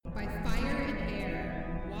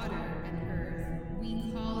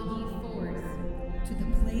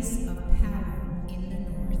place of power in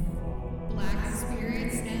the north. Black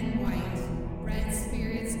spirits and white, red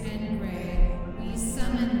spirits and gray, we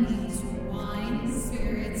summon thee to wine,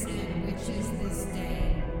 spirits, and witches this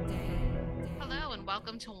day. Hello and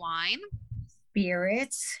welcome to Wine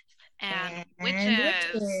Spirits and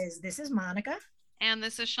Witches. Witches. This is Monica. And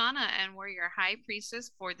this is Shauna, and we're your high priestess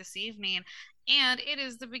for this evening. And it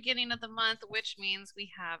is the beginning of the month, which means we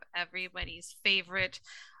have everybody's favorite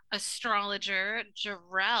astrologer,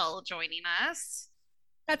 Jarrell, joining us.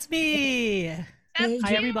 That's me. That's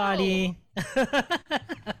Hi, you. everybody.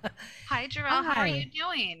 Hi, Jarrell. How are Hi. you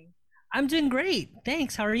doing? I'm doing great.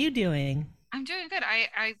 Thanks. How are you doing? I'm doing good.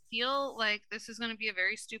 I feel like this is going to be a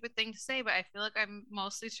very stupid thing to say, but I feel like I'm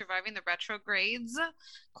mostly surviving the retrogrades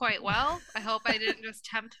quite well. I hope I didn't just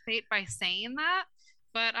tempt fate by saying that.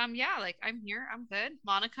 But yeah, like I'm here. I'm good.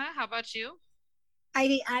 Monica, how about you?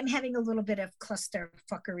 I'm having a little bit of cluster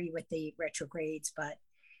fuckery with the retrogrades, but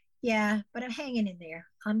I'm hanging in there.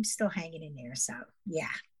 I'm still hanging in there. So yeah.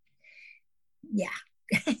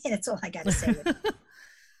 That's all I got to say.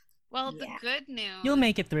 Well, Yeah. the good news. You'll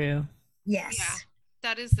make it through. Yes. Yeah,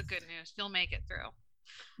 that is the good news. You'll make it through.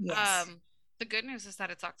 Yes. The good news is that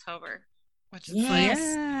it's October, which is Yes.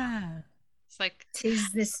 Yeah. it's like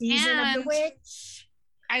 'Tis the season of the And- witch.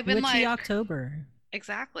 I've been Witchy like October.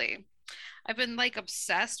 exactly. I've been like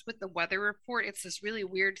obsessed with the weather report. It's this really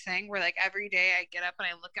weird thing where like every day I get up and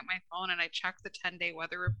I look at my phone and I check the 10-day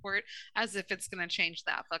weather report as if it's gonna change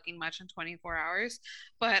that fucking much in 24 hours.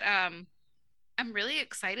 But I'm really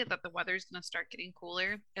excited that the weather's gonna start getting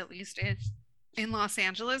cooler, at least in Los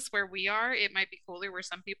Angeles where we are. It might be cooler where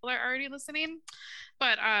some people are already listening.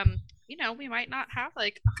 But we might not have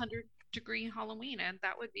like 100-degree Halloween, and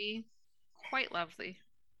that would be quite lovely.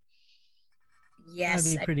 Yes.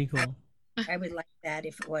 That'd be pretty cool. I would like that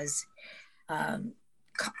if it was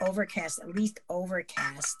overcast, at least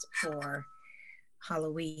overcast for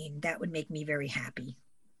Halloween. That would make me very happy.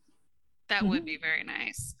 That would be very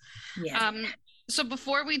nice. Yeah. So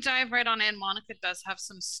before we dive right on in, Monica does have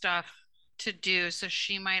some stuff to do, so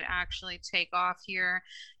she might actually take off here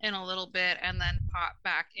in a little bit and then pop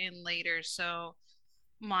back in later. So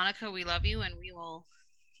Monica, we love you and we will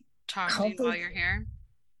talk to you Hopefully- while you're here.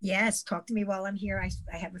 Yes, talk to me while I'm here.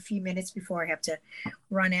 I have a few minutes before I have to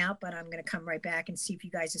run out, but I'm going to come right back and see if you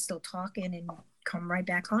guys are still talking and come right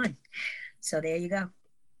back on. So there you go.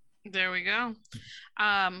 There we go.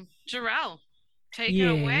 Jarrell, take it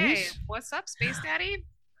away. Yes. What's up, Space Daddy?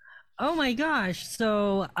 Oh my gosh.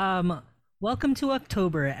 So, welcome to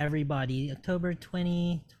October, everybody. October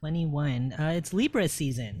 2021. It's Libra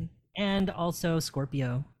season and also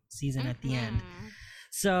Scorpio season at the end. Mhm.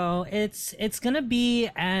 So it's gonna be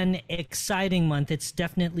an exciting month. It's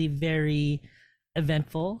definitely very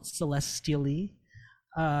eventful, celestially.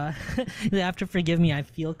 You have to forgive me. I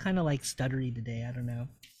feel kind of like stuttery today. I don't know.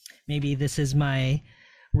 Maybe this is my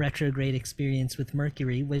retrograde experience with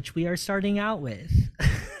Mercury, which we are starting out with.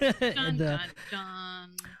 Dun, The- dun,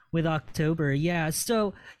 dun. with October. Yeah.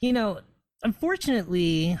 So,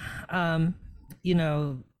 unfortunately,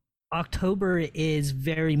 October is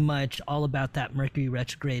very much all about that Mercury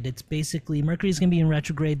retrograde. It's basically Mercury's going to be in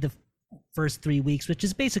retrograde the first 3 weeks, which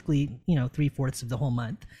is basically, 3/4 of the whole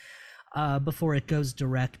month, before it goes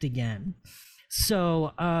direct again.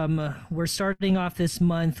 So we're starting off this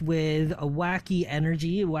month with a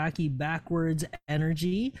wacky backwards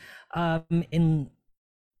energy in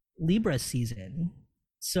Libra season.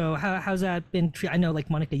 So how's that been? I know, like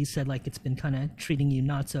Monica, you said like it's been kind of treating you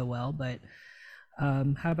not so well, but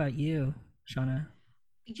how about you, Shauna?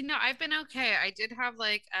 I've been okay. I did have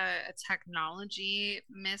like a technology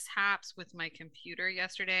mishaps with my computer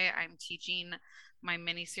yesterday. I'm teaching my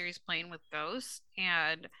mini series Playing with Ghosts,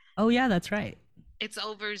 and Oh yeah, that's right. it's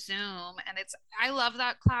over Zoom, and I love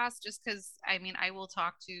that class just because I will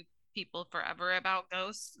talk to people forever about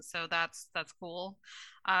ghosts, so that's cool.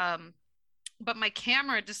 But my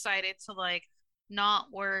camera decided to like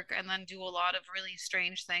not work and then do a lot of really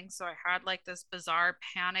strange things. So I had like this bizarre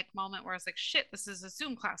panic moment where I was like, shit, this is a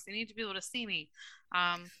Zoom class. They need to be able to see me.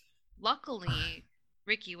 Luckily,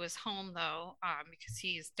 Ricky was home though, because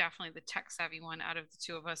he's definitely the tech savvy one out of the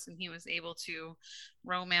two of us, and he was able to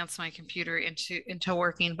romance my computer into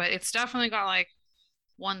working. But it's definitely got like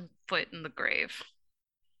one foot in the grave.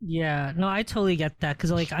 Yeah, no, I totally get that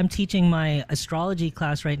because like I'm teaching my astrology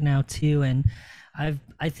class right now too, and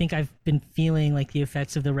I think I've been feeling like the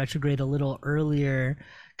effects of the retrograde a little earlier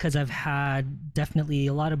because I've had definitely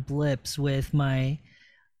a lot of blips with my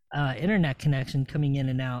internet connection coming in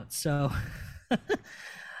and out. So,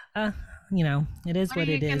 it is what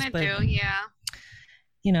are you it is. gonna But do?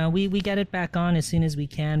 Yeah. we get it back on as soon as we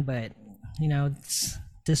can. But it's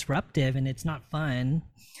disruptive and it's not fun.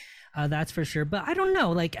 That's for sure. But I don't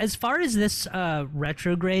know, like as far as this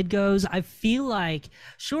retrograde goes, I feel like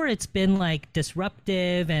sure it's been like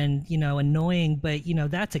disruptive and annoying, but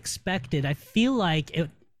that's expected. I feel like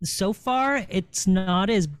so far it's not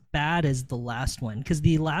as bad as the last one, because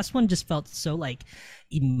the last one just felt so like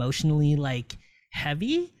emotionally like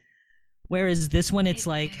heavy, whereas this one it's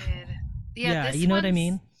like yeah, you know what I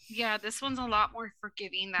mean? Yeah, this one's a lot more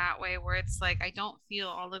forgiving that way, where it's like I don't feel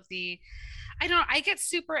all of the I get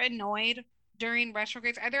super annoyed during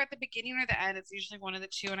retrogrades, either at the beginning or the end. It's usually one of the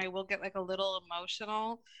two, and I will get like a little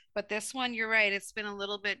emotional. But this one, you're right, it's been a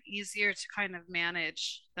little bit easier to kind of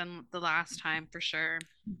manage than the last time for sure.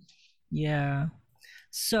 Yeah.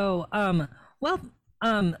 So,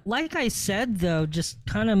 like I said, though, just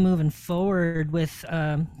kind of moving forward with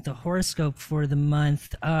the horoscope for the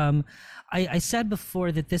month, I said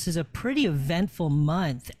before that this is a pretty eventful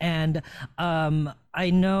month, and I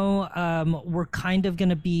know we're kind of going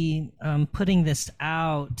to be putting this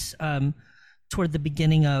out toward the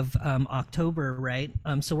beginning of October, right?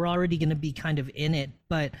 So we're already going to be kind of in it.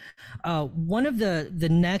 But one of the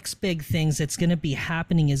next big things that's going to be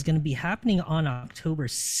happening is going to be happening on October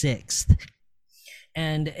 6th.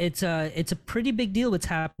 And it's a pretty big deal what's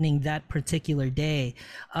happening that particular day.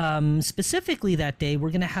 Specifically that day,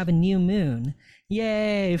 we're going to have a new moon.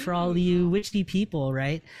 Yay for all you witchy people,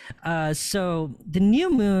 right? So the new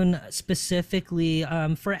moon specifically,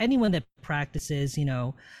 for anyone that practices,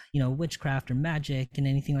 witchcraft or magic and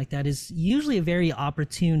anything like that, is usually a very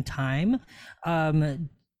opportune time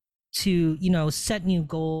to set new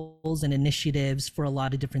goals and initiatives for a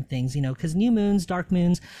lot of different things, because new moons, dark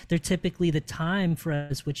moons, they're typically the time for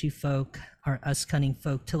us witchy folk, or us cunning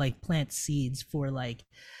folk, to like plant seeds for like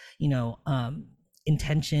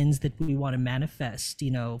intentions that we want to manifest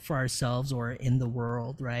for ourselves or in the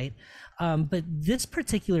world, right? But this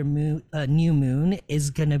particular new moon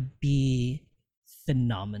is gonna be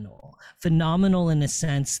phenomenal in a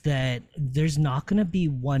sense that there's not gonna be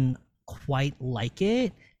one quite like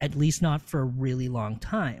it, at least not for a really long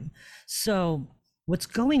time. So what's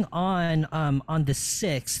going on the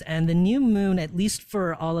 6th, and the new moon, at least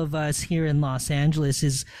for all of us here in Los Angeles,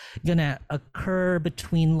 is gonna occur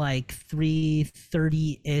between like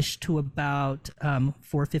 3:30-ish to about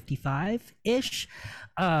 4:55-ish.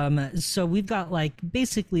 So we've got like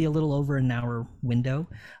basically a little over an hour window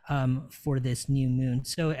for this new moon.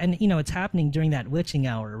 So, and it's happening during that witching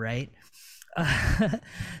hour, right?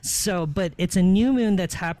 But it's a new moon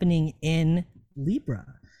that's happening in Libra.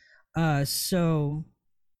 So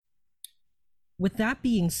with that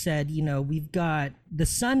being said, we've got the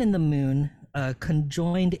sun and the moon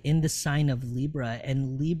conjoined in the sign of Libra,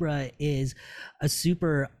 and Libra is a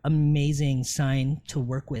super amazing sign to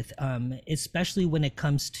work with, especially when it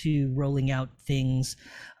comes to rolling out things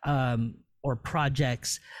or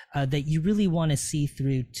projects that you really want to see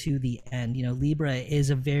through to the end. Libra is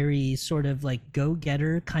a very sort of like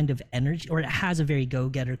go-getter kind of energy, or it has a very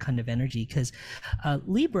go-getter kind of energy, because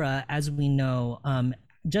Libra, as we know,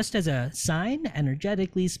 just as a sign,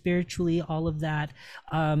 energetically, spiritually, all of that,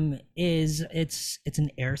 it's an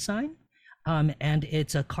air sign, and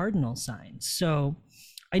it's a cardinal sign. So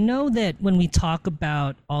I know that when we talk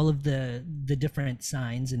about all of the different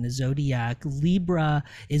signs in the zodiac, Libra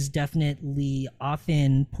is definitely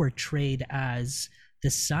often portrayed as the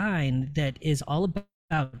sign that is all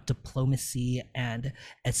about diplomacy and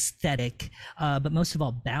aesthetic, but most of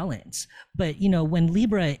all balance. But when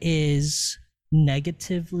Libra is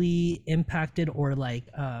negatively impacted, or like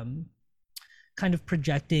kind of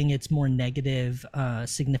projecting its more negative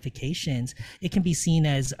significations, it can be seen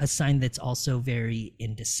as a sign that's also very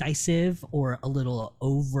indecisive, or a little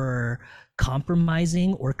over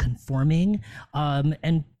compromising or conforming,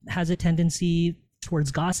 and has a tendency towards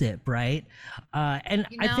gossip, right? And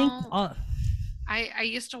I think I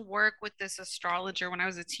used to work with this astrologer when I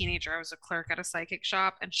was a teenager. I was a clerk at a psychic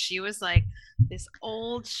shop, and she was like this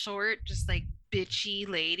old, short, just like bitchy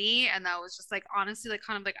lady. And that was just like, honestly, like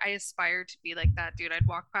kind of like I aspired to be like that, dude. I'd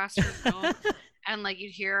walk past her room and like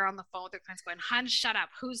you'd hear her on the phone with her clients going, "Hun, shut up.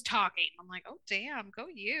 Who's talking?" I'm like, "Oh, damn, go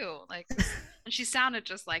you." Like, and she sounded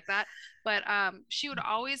just like that. But she would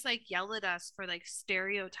always like yell at us for like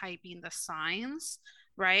stereotyping the signs,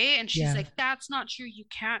 right? And she's like, "That's not true. You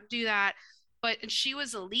can't do that." And she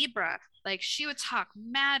was a Libra. Like, she would talk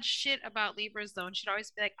mad shit about Libras, though. And she'd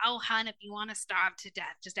always be like, "Oh, hun, if you want to starve to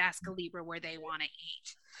death, just ask a Libra where they want to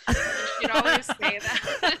eat." And she'd always say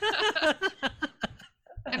that.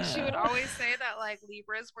 And she would always say that like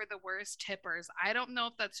Libras were the worst tippers. I don't know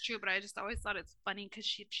if that's true, but I just always thought it's funny because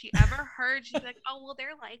she ever heard, she'd be like, oh, well,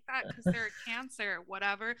 they're like that because they're a Cancer,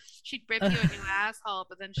 whatever. She'd rip you a new asshole,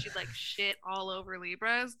 but then she'd like shit all over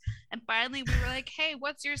Libras. And finally we were like, hey,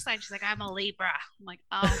 what's your sign? She's like, I'm a Libra. I'm like,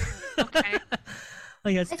 oh, okay.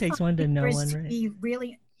 I guess it takes one to know one, right? Be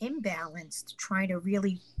really imbalanced, trying to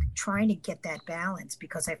get that balance,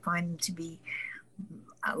 because I find them to be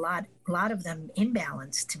a lot of them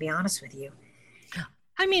imbalanced, to be honest with you.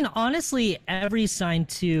 I mean, honestly, every sign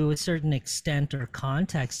to a certain extent or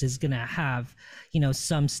context is going to have,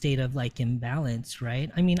 some state of like imbalance,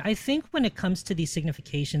 right? I mean, I think when it comes to these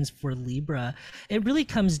significations for Libra, it really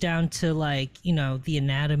comes down to like, the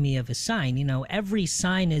anatomy of a sign. Every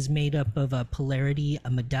sign is made up of a polarity,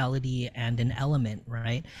 a modality, and an element,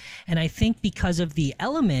 right? And I think because of the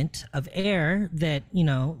element of air that,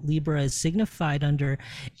 Libra is signified under,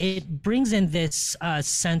 it brings in this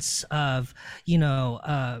sense of,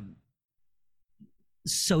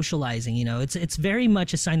 socializing. It's very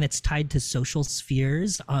much a sign that's tied to social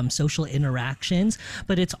spheres, social interactions,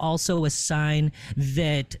 but it's also a sign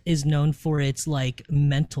that is known for its like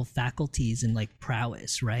mental faculties and like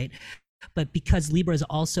prowess, right? But because Libra is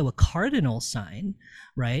also a cardinal sign,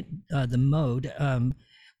 right, the mode,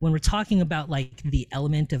 when we're talking about like the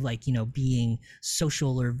element of like being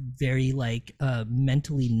social or very like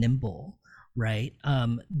mentally nimble, right,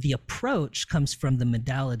 the approach comes from the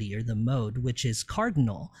modality or the mode, which is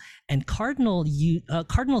cardinal. And cardinal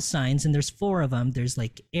signs, and there's 4 of them, there's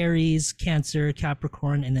like Aries, Cancer,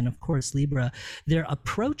 Capricorn, and then of course Libra. Their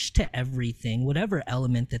approach to everything, whatever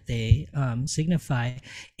element that they signify,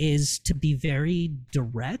 is to be very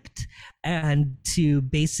direct and to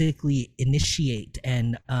basically initiate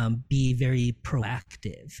and be very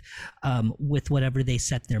proactive with whatever they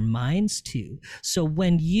set their minds to. So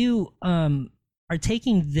when you are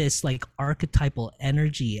taking this like archetypal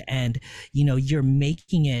energy and you're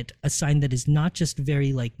making it a sign that is not just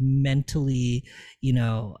very like mentally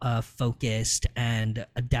focused and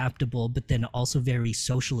adaptable, but then also very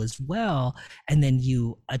social as well, and then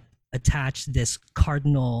you attach this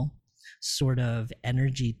cardinal sort of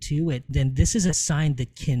energy to it, then this is a sign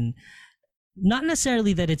that can, not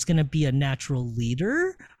necessarily that it's going to be a natural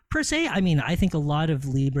leader per se. I mean, I think a lot of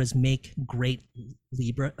Libras make great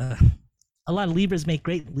leaders,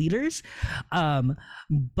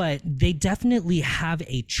 but they definitely have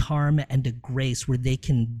a charm and a grace where they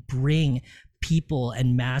can bring people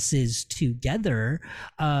and masses together,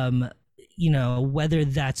 whether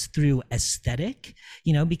that's through aesthetic,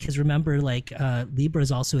 because remember, like Libra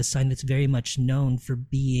is also a sign that's very much known for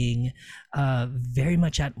being very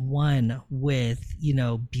much at one with,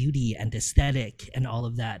 beauty and aesthetic and all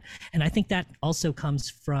of that. And I think that also comes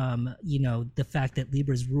from, the fact that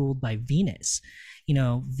Libra is ruled by Venus.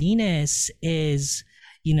 Venus is,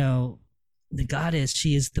 the goddess.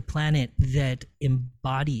 She is the planet that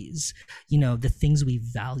embodies, the things we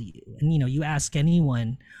value. And, you ask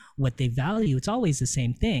anyone what they value, it's always the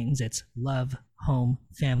same things. It's love, home,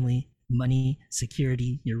 family, money,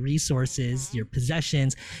 security, your resources, your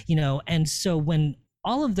possessions, and so when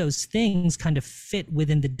all of those things kind of fit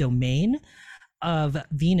within the domain of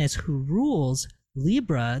Venus, who rules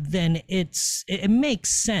Libra, then it makes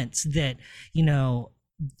sense that,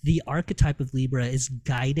 the archetype of Libra is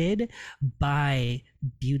guided by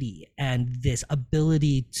beauty and this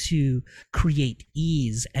ability to create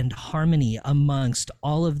ease and harmony amongst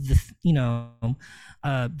all of the,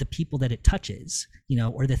 the people that it touches,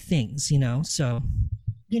 or the things, so.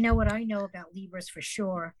 What I know about Libras for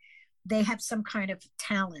sure, they have some kind of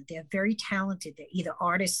talent. They're very talented. They're either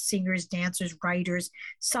artists, singers, dancers, writers,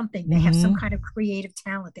 something. They have some kind of creative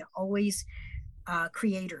talent. They're always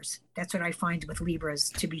creators. That's what I find with Libras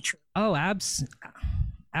to be true. Oh,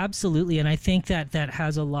 absolutely. And I think that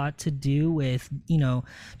has a lot to do with,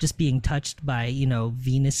 just being touched by,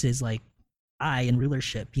 Venus's like eye and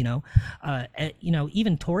rulership,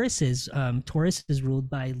 even Taurus is ruled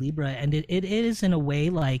by Libra, and it is in a way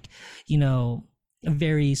like, a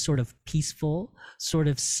very sort of peaceful sort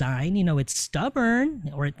of sign. It's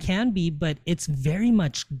stubborn, or it can be, but it's very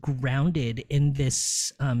much grounded in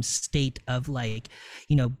this state of like,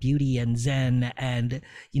 beauty and zen, and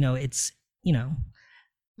it's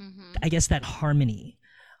I guess that harmony,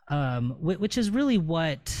 which is really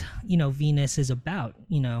what Venus is about.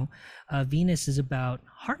 Venus is about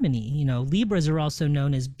harmony. Libras are also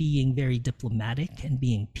known as being very diplomatic and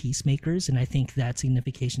being peacemakers, and I think that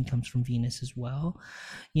signification comes from Venus as well.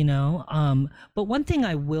 But one thing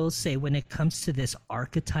I will say when it comes to this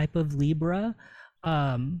archetype of Libra,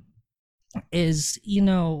 is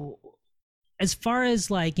as far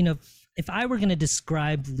as like if I were going to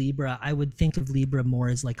describe Libra, I would think of Libra more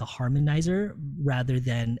as like a harmonizer rather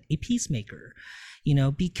than a peacemaker,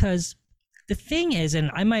 because the thing is,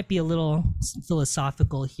 and I might be a little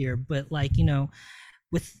philosophical here, but like,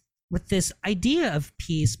 with this idea of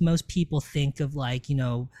peace, most people think of like,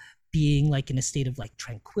 being like in a state of like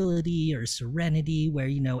tranquility or serenity where,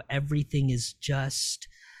 everything is just,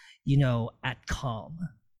 at calm.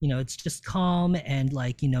 It's just calm and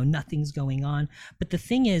like, nothing's going on. But the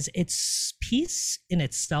thing is, it's peace in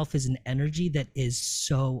itself is an energy that is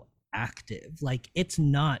so active. Like it's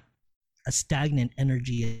not a stagnant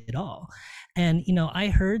energy at all. And, I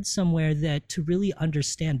heard somewhere that to really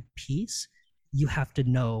understand peace, you have to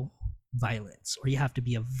know violence, or you have to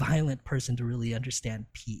be a violent person to really understand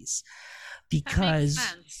peace. Because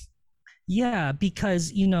that makes sense. Yeah,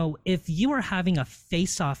 because if you are having a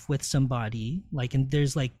face-off with somebody, like, and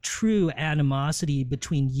there's like true animosity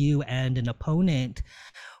between you and an opponent,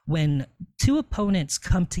 when two opponents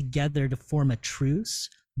come together to form a truce,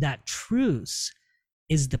 that truce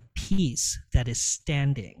is the peace that is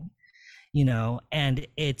standing, and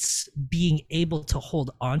it's being able to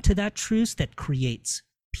hold on to that truce that creates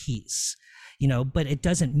peace, but it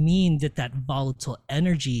doesn't mean that that volatile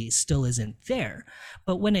energy still isn't there.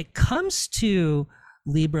 But when it comes to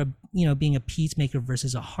Libra, being a peacemaker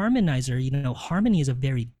versus a harmonizer, harmony is a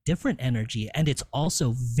very different energy, and it's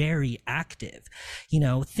also very active.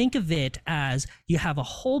 Think of it as you have a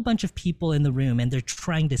whole bunch of people in the room and they're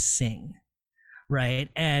trying to sing. Right.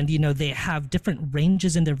 And, they have different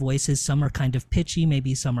ranges in their voices. Some are kind of pitchy,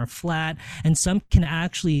 maybe some are flat, and some can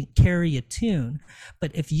actually carry a tune.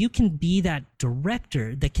 But if you can be that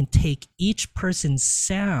director that can take each person's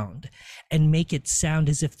sound and make it sound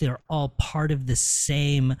as if they're all part of the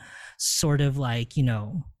same sort of like,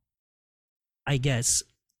 I guess,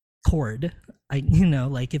 chord,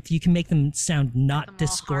 like if you can make them sound not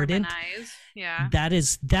discordant. Yeah, that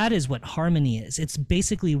is what harmony is. It's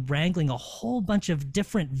basically wrangling a whole bunch of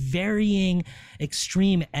different varying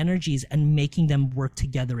extreme energies and making them work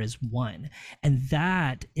together as one. And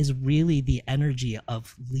that is really the energy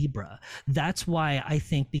of Libra. That's why I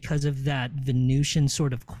think, because of that Venusian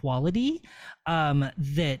sort of quality,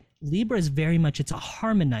 that Libra is very much, it's a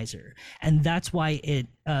harmonizer. And that's why it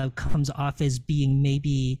comes off as being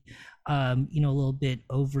maybe a little bit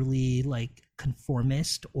overly like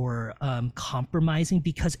conformist or compromising,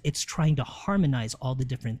 because it's trying to harmonize all the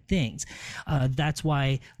different things. That's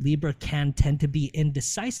why Libra can tend to be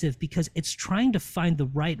indecisive, because it's trying to find the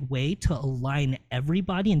right way to align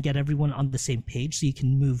everybody and get everyone on the same page so you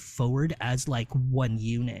can move forward as like one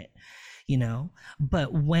unit.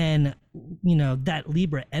 But when that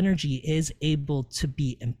Libra energy is able to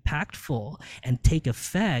be impactful and take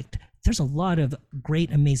effect, there's a lot of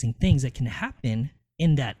great, amazing things that can happen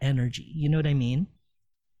in that energy. You know what I mean?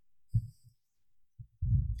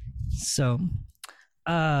 So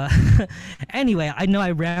anyway, I know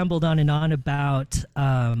I rambled on and on about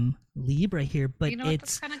Libra here, but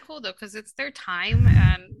it's kind of cool though, because it's their time.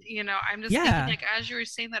 And I'm just thinking, like, as you were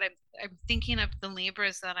saying that, I'm thinking of the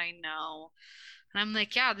Libras that I know, and I'm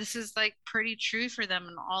like, yeah, this is like pretty true for them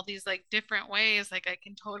in all these like different ways. Like I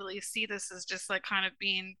can totally see this as just like kind of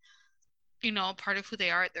being part of who they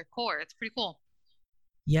are at their core. It's pretty cool.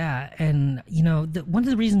 Yeah, and one of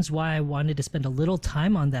the reasons why I wanted to spend a little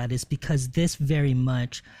time on that is because this very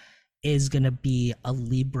much is going to be a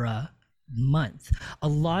Libra month. A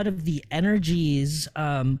lot of the energies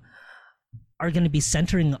are going to be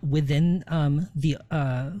centering within the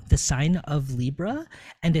sign of Libra,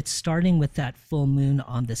 and it's starting with that full moon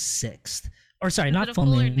on the 6th. Or sorry, not full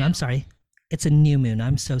moon. I'm sorry. It's a new moon.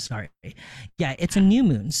 I'm so sorry. Yeah, it's a new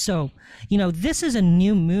moon. So, this is a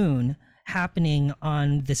new moon happening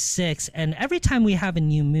on the 6th, and every time we have a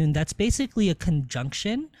new moon, that's basically a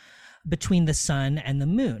conjunction between the sun and the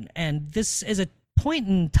moon. And this is a point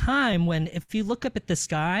in time when, if you look up at the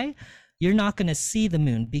sky, you're not going to see the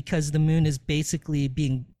moon, because the moon is basically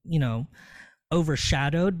being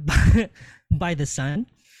overshadowed by the sun.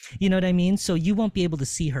 You know what I mean? So you won't be able to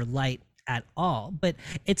see her light at all. But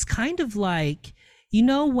it's kind of like,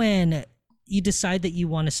 when you decide that you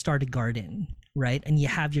want to start a garden, right? And you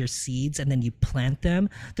have your seeds and then you plant them.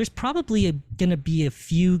 There's probably going to be a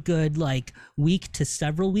few good like week to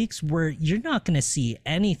several weeks where you're not going to see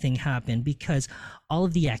anything happen, because all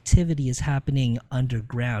of the activity is happening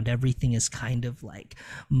underground. Everything is kind of like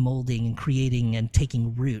molding and creating and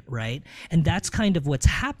taking root, right? And that's kind of what's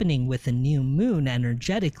happening with a new moon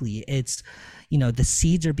energetically. It's, the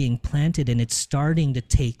seeds are being planted and it's starting to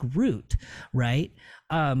take root, right?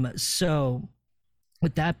 So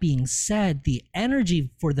with that being said, the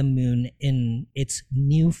energy for the moon in its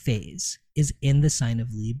new phase is in the sign of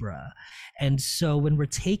Libra. And so when we're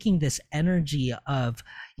taking this energy of,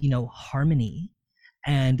 harmony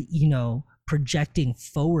and, projecting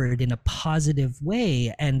forward in a positive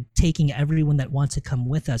way and taking everyone that wants to come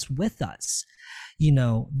with us,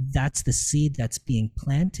 that's the seed that's being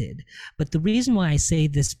planted. But the reason why I say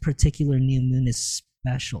this particular new moon is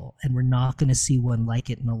special and we're not going to see one like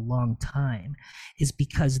it in a long time is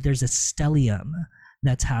because there's a stellium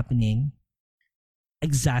that's happening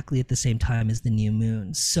exactly at the same time as the new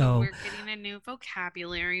moon. So we're getting a new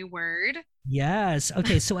vocabulary word. Yes.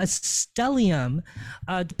 Okay. So a stellium,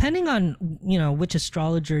 depending on, which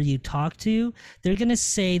astrologer you talk to, they're going to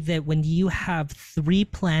say that when you have 3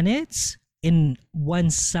 planets in one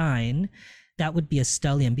sign, that would be a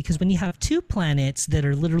stellium, because when you have 2 planets that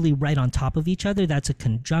are literally right on top of each other, that's a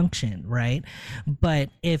conjunction, right? But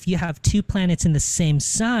if you have 2 planets in the same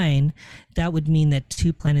sign, that would mean that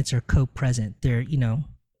 2 planets are co-present. They're,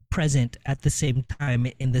 present at the same time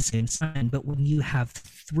in the same sign. But when you have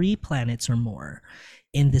 3 planets or more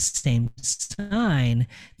in the same sign,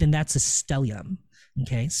 then that's a stellium.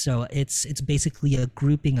 Okay, so it's basically a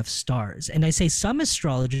grouping of stars. And I say some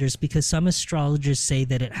astrologers because some astrologers say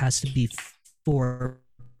that it has to be 4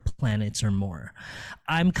 planets or more.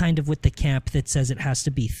 I'm kind of with the camp that says it has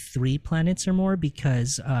to be 3 planets or more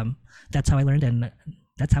because that's how I learned and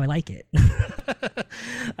that's how I like it.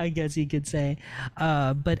 I guess you could say.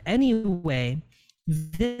 But anyway,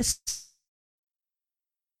 this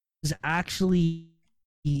is actually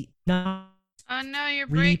not Oh no, you're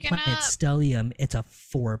 3 breaking planet up. stellium, it's a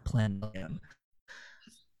 4 planetium.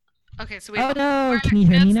 Okay, so we Oh have no, 4 can you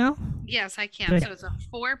hear me that's- now? Yes, I can. Okay. So it's a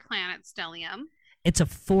 4-planet stellium. It's a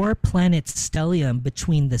 4 planet stellium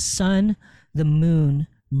between the sun, the moon,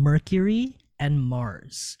 Mercury, and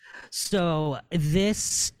Mars. So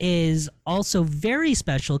this is also very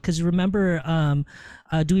special because remember,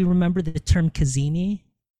 do we remember the term Cazimi?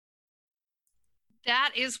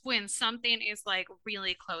 That is when something is like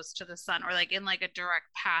really close to the sun or like in like a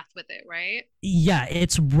direct path with it, right? Yeah,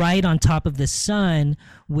 it's right on top of the sun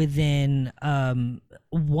within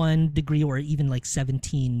 1 degree or even like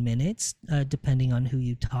 17 minutes, depending on who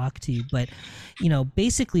you talk to. But,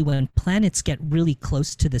 basically when planets get really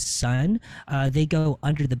close to the sun, they go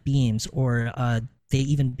under the beams or they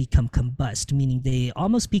even become combust, meaning they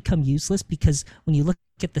almost become useless because when you look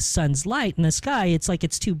at the sun's light in the sky, it's like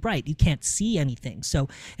it's too bright. You can't see anything. So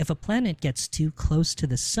if a planet gets too close to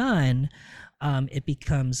the sun, it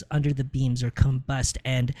becomes under the beams or combust.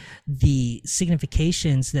 And the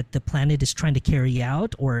significations that the planet is trying to carry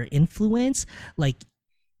out or influence, like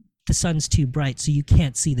the sun's too bright, so you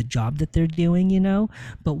can't see the job that they're doing,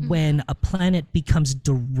 But when a planet becomes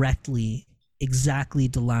directly exactly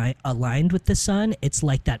aligned with the sun, it's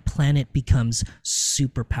like that planet becomes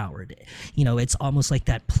super powered. It's almost like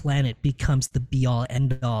that planet becomes the be all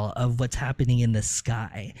end all of what's happening in the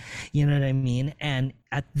sky. You know what I mean? And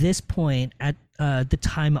at this point, at the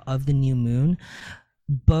time of the new moon,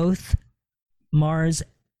 both Mars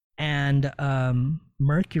and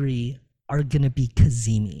Mercury are gonna be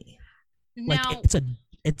Cazimi. Now, Like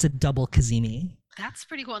it's a double Cazimi that's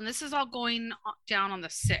pretty cool. And this is all going down on the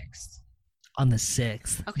 6th. on the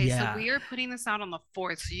 6th. Okay, yeah. so we are putting this out on the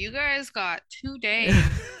 4th. So you guys got 2 days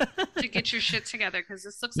to get your shit together because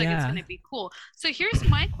this looks like it's Yeah. going to be cool. So here's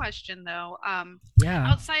my question though.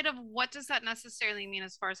 Yeah. Outside of what does that necessarily mean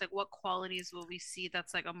as far as like what qualities will we see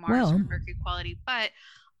that's like a Mars Well- or Mercury quality? But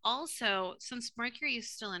also, since Mercury is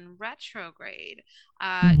still in retrograde,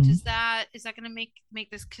 Mhm. is that going to make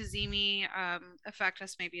this Cazimi affect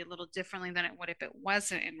us maybe a little differently than it would if it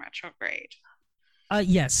wasn't in retrograde?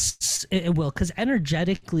 Yes, it will, because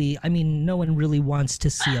energetically, I mean, no one really wants to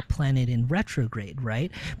see a planet in retrograde, right?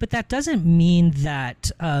 But that doesn't mean that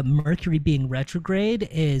Mercury being retrograde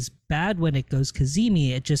is bad when it goes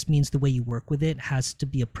Cazimi. It just means the way you work with it has to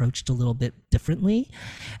be approached a little bit differently.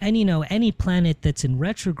 And, any planet that's in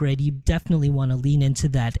retrograde, you definitely want to lean into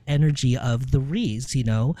that energy of the Re's,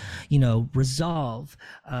 resolve,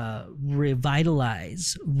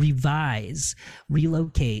 revitalize, revise,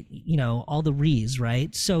 relocate, all the Re's,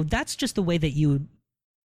 right? So that's just the way that you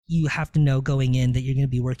have to know going in that you're going to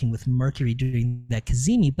be working with Mercury during that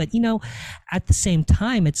Cazimi. But, at the same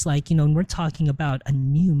time, it's like, when we're talking about a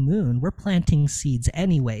new moon, we're planting seeds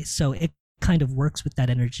anyway. So it kind of works with that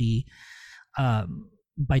energy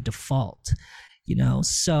by default,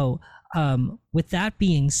 So With that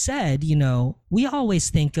being said, we always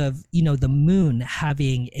think of, the moon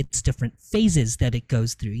having its different phases that it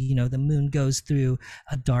goes through. The moon goes through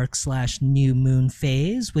a dark/new moon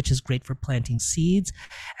phase, which is great for planting seeds.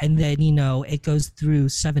 And then, it goes through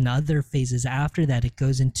 7 other phases after that. It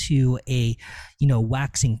goes into a,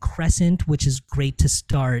 waxing crescent, which is great to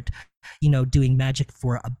start doing magic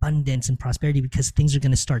for abundance and prosperity, because things are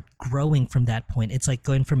going to start growing from that point. It's like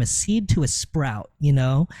going from a seed to a sprout,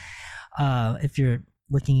 if you're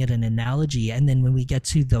looking at an analogy. And then when we get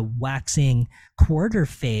to the waxing quarter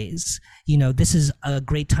phase, this is a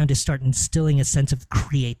great time to start instilling a sense of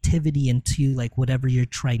creativity into like whatever you're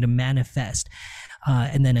trying to manifest.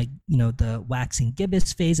 And then the waxing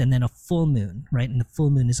gibbous phase, and then a full moon, right? And the full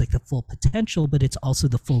moon is like the full potential, but it's also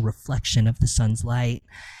the full reflection of the sun's light.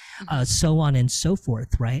 So on and so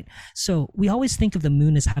forth, right? So we always think of the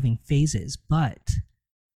moon as having phases, but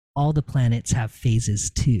all the planets have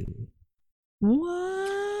phases too. What?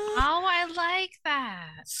 Oh, I like that.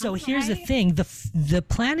 So here's the thing: the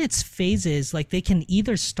planets' phases, like they can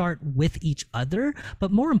either start with each other,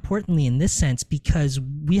 but more importantly, in this sense, because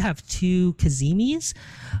we have 2 Cazimis,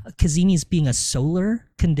 Cazimis being a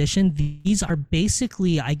solar condition. These are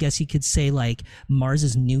basically, I guess you could say, like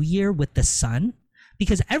Mars's new year with the sun.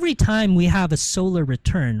 Because every time we have a solar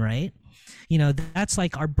return, right? That's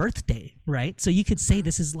like our birthday, right? So you could say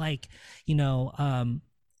this is like,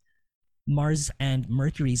 Mars and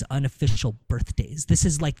Mercury's unofficial birthdays. This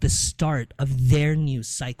is like the start of their new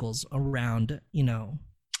cycles around,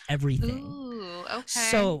 everything. Ooh,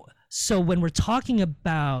 okay. So when we're talking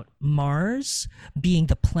about Mars being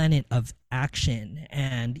the planet of action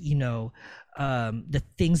and, the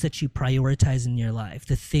things that you prioritize in your life,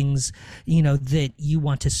 the things, that you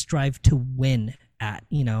want to strive to win at,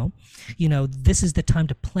 this is the time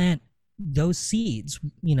to plant those seeds,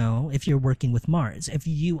 if you're working with Mars. If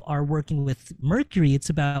you are working with Mercury,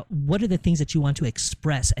 it's about what are the things that you want to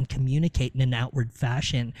express and communicate in an outward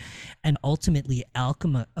fashion and ultimately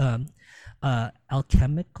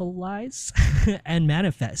alchemicalize and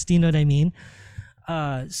manifest. You know what I mean?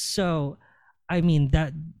 So I mean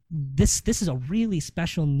that this is a really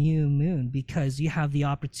special new moon because you have the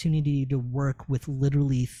opportunity to work with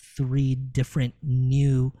literally 3 different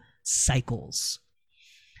new cycles.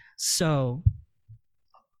 So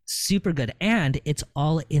super good. And it's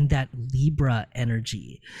all in that Libra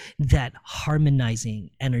energy, that harmonizing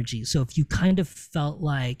energy. So if you kind of felt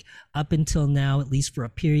like up until now, at least for a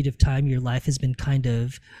period of time, your life has been kind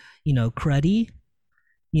of, cruddy,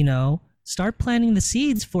 start planting the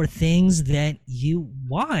seeds for things that you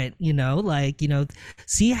want,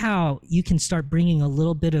 see how you can start bringing a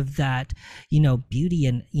little bit of that, beauty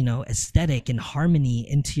and, aesthetic and harmony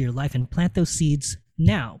into your life, and plant those seeds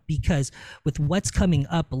now, because with what's coming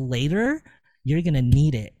up later, you're going to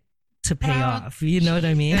need it to pay off. You know what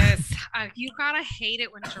I mean? You gotta hate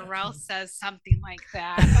it when Jarrell says something like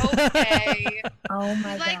that. Okay. Oh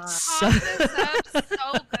my God. God. Talked this up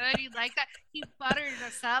so good. He liked that. He buttered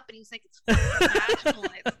us up and he's like, it's fucking magical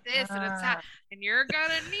and it's this and it's that. And you're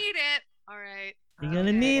gonna need it. All right. You're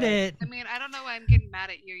gonna need it. I mean, I don't know why I'm getting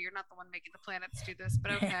mad at you. You're not the one making the planets do this,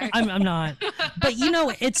 but okay. I'm not. But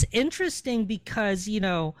it's interesting because you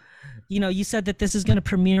said that this is going to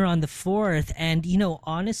premiere on the 4th, and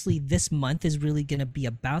honestly, this month is really going to be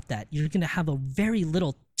about that. You're going to have a very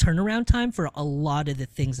little turnaround time for a lot of the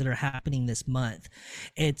things that are happening this month.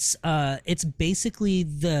 It's basically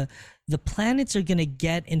the planets are going to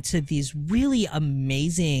get into these really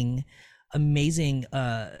amazing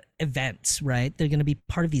events, right? They're going to be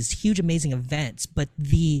part of these huge, amazing events, but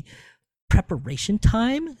the preparation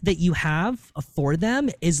time that you have for them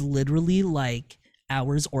is literally like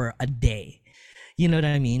hours or a day. You know what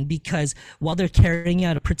I mean? Because while they're carrying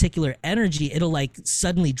out a particular energy, it'll like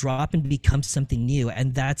suddenly drop and become something new.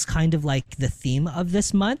 And that's kind of like the theme of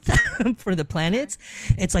this month for the planets.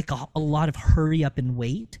 It's like a lot of hurry up and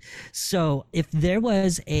wait. So if there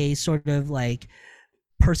was a sort of like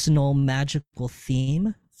personal magical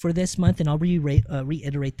theme for this month, and I'll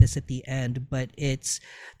reiterate this at the end, but it's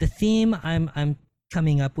the theme I'm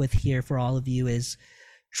coming up with here for all of you is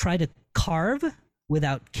try to carve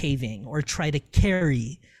without caving, or try to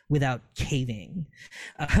carry without caving,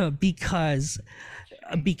 because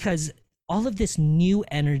all of this new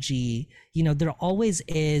energy, there always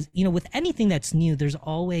is, with anything that's new, there's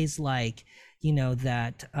always like,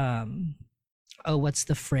 that, what's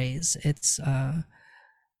the phrase? It's,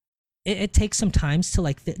 it takes some time to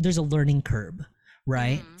like, there's a learning curve,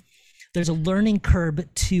 right? there's a learning curve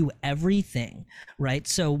to everything, right?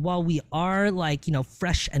 So while we are like,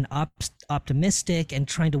 fresh and optimistic and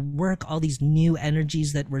trying to work all these new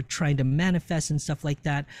energies that we're trying to manifest and stuff like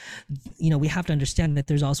that, we have to understand that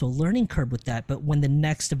there's also a learning curve with that. But when the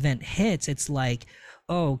next event hits, it's like,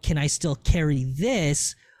 oh, can I still carry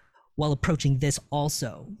this while approaching this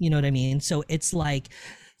also? You know what I mean? So it's like,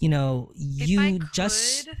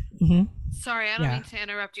 Mhm. Sorry, I don't Yeah. mean to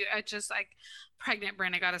interrupt you. I just like pregnant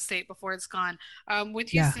brain, I gotta say it before it's gone.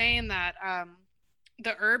 With you Yeah. saying that,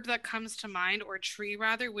 the herb that comes to mind, or tree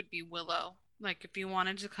rather, would be willow. Like if you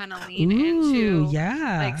wanted to kind of lean Ooh, into like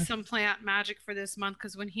yeah. some plant magic for this month,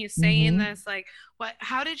 because when he's saying Hmm. this, like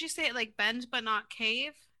how did you say it? Like bend but not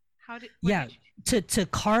cave? What Yeah. did you To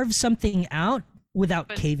carve something out without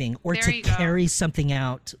but caving, or there to you go. carry something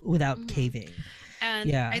out without Hmm. caving.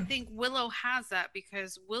 And I Yeah. think willow has that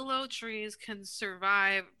because willow trees can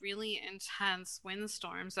survive really intense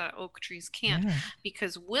windstorms that oak trees can't, Yeah.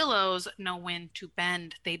 because willows know when to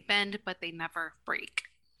bend. They bend, but they never break.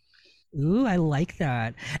 Ooh, I like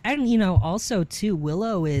that. And also too,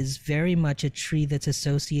 willow is very much a tree that's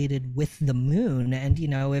associated with the moon. And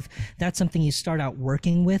if that's something you start out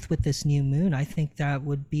working with this new moon, I think that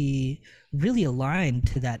would be really aligned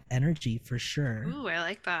to that energy for sure. Ooh, I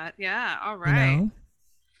like that. Yeah, all You right. know?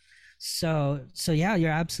 So yeah,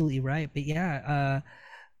 you're absolutely right. But yeah,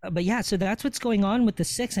 so that's what's going on with the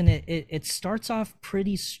six, and it starts off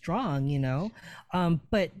pretty strong,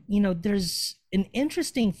 but there's an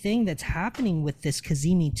interesting thing that's happening with this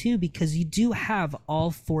Kazemi too, because you do have all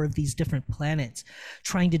four of these different planets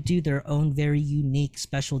trying to do their own very unique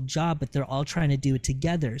special job, but they're all trying to do it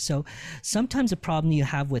together. So sometimes a problem you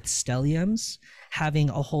have with stelliums having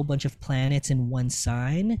a whole bunch of planets in one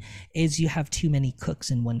sign is you have too many cooks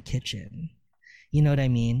in one kitchen. You know what I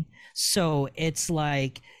mean? So it's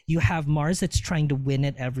like you have Mars that's trying to win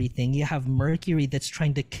at everything. You have Mercury that's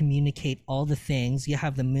trying to communicate all the things. You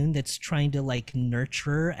have the moon that's trying to like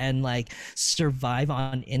nurture and like survive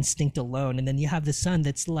on instinct alone. And then you have the sun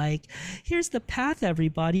that's like, here's the path,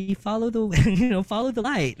 everybody. Follow the follow the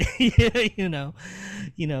light. you know,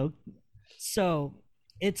 you know. So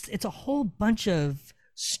it's a whole bunch of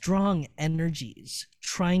strong energies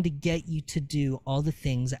trying to get you to do all the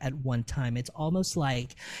things at one time. It's almost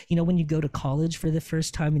like, when you go to college for the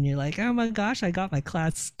first time and you're like, oh my gosh, I got my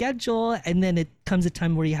class schedule. And then it comes a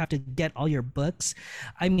time where you have to get all your books.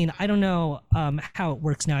 I mean, I don't know how it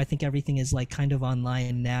works now. I think everything is like kind of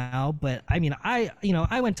online now. But I mean, I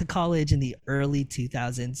went to college in the early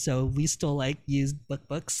 2000s. So we still like used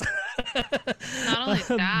books. Not only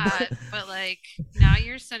that, But but like now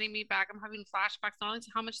you're sending me back. I'm having flashbacks not only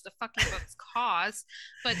to how much the fucking books cost,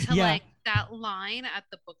 but to yeah, like that line at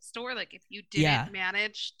the bookstore. Like if you yeah. didn't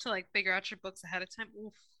manage to like figure out your books ahead of time,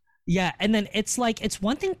 oof. Yeah, and then it's like it's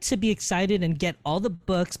one thing to be excited and get all the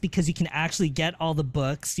books because you can actually get all the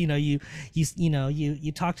books. You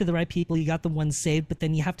talk to the right people, you got the ones saved, but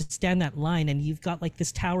then you have to stand that line and you've got like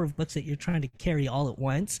this tower of books that you're trying to carry all at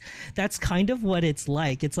once. That's kind of what it's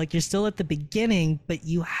like. It's like you're still at the beginning, but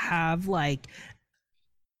you have like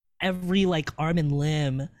every like arm and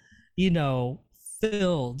limb, you know,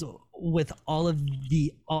 filled with all of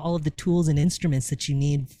the tools and instruments that you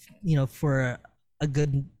need, for a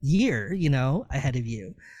good year, ahead of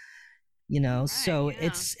you. Right, So yeah.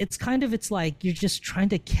 it's like you're just trying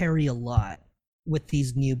to carry a lot with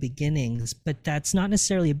these new beginnings, but that's not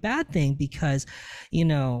necessarily a bad thing because,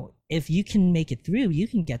 if you can make it through, you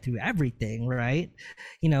can get through everything, right?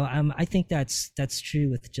 I think that's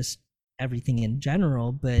true with just everything in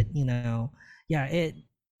general, but yeah,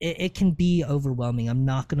 it can be overwhelming. I'm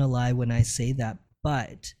not gonna lie when I say that,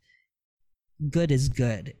 but good is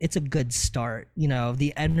good. It's a good start.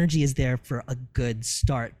 The energy is there for a good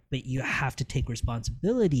start, but you have to take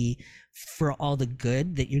responsibility for all the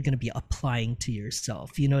good that you're going to be applying to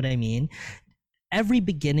yourself. You know what I mean? Every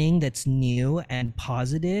beginning that's new and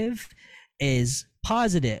positive is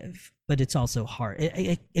positive, but it's also hard.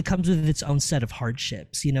 It comes with its own set of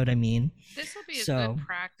hardships. You know what I mean? This will be a good So,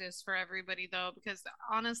 practice for everybody though, because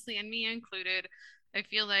honestly, and me included, I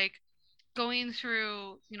feel like going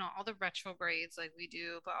through, all the retrogrades like we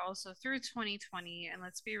do, but also through 2020, and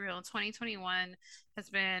let's be real, 2021 has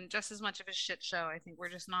been just as much of a shit show. I think we're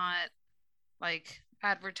just not like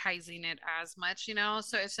advertising it as much,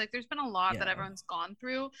 so it's like there's been a lot that yeah. everyone's gone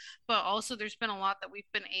through, but also there's been a lot that we've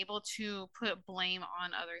been able to put blame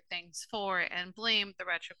on other things for, and blame the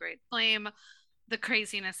retrograde, blame the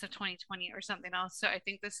craziness of 2020 or something else. So I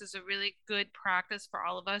think this is a really good practice for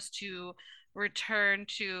all of us to return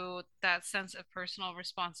to that sense of personal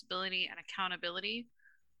responsibility and accountability.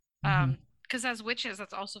 Hmm. Um, Because as witches,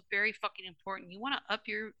 that's also very fucking important. You want to up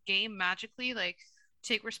your game magically, like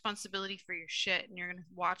take responsibility for your shit, and you're gonna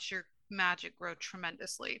watch your magic grow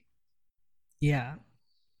tremendously. Yeah,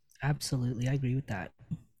 absolutely. I agree with that.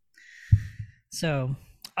 So,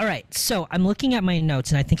 all right. So I'm looking at my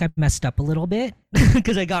notes and I think I messed up a little bit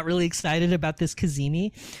because I got really excited about this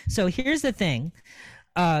Kazemi. So here's the thing.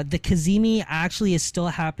 The Kazemi actually is still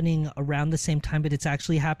happening around the same time, but it's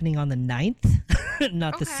actually happening on the 9th,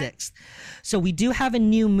 not the Okay. 6th. So we do have a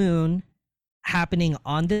new moon happening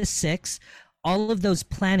on the 6th. All of those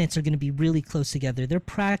planets are going to be really close together. They're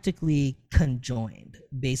practically conjoined,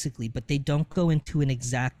 basically, but they don't go into an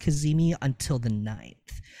exact Kazemi until the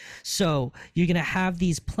 9th. So you're going to have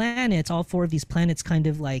these planets, all four of these planets, kind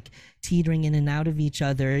of like teetering in and out of each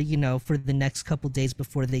other, you know, for the next couple days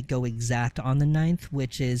before they go exact on the 9th,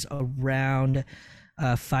 which is around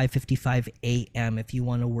 5:55 a.m. if you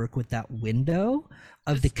want to work with that window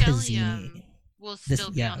of the stellium Kazemi. will This,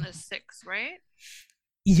 still be yeah. on the 6th, right?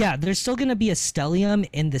 Yeah, there's still going to be a stellium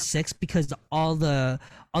in the 6th because all the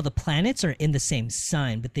planets are in the same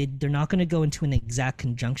sign, but they're not going to go into an exact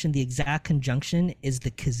conjunction. The exact conjunction is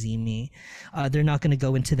the Kazemi. They're not going to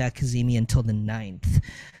go into that Kazemi until the 9th.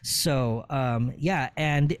 So yeah,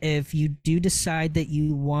 and if you do decide that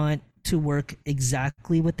you want to work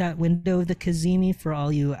exactly with that window of the Kazemi, for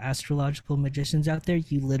all you astrological magicians out there,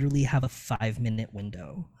 you literally have a 5-minute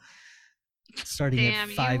window starting Damn,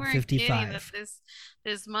 at you weren't kidding that 5:55.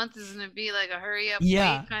 this month is gonna be like a hurry up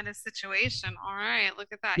Yeah. wait kind of situation. All right, look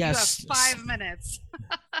at that. You have Yes. 5 minutes.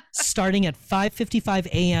 Starting at 5:55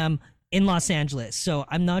 a.m. in Los Angeles. So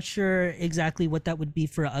I'm not sure exactly what that would be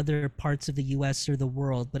for other parts of the US or the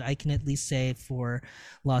world, but I can at least say for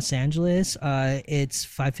Los Angeles, it's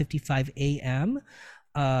 5:55 a.m.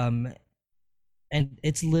 And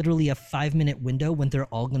it's literally a 5-minute window when they're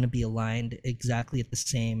all going to be aligned exactly at the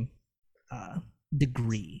same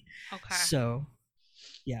degree. Okay. So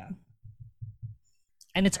yeah,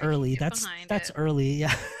 and it's I can early. get That's behind that's it. early.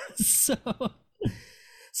 Yeah.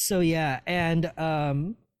 so yeah, and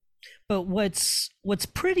but what's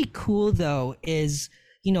pretty cool though is,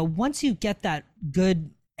 you know, once you get that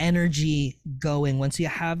good energy going, once you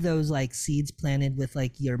have those like seeds planted with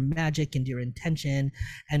like your magic and your intention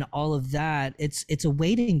and all of that, it's a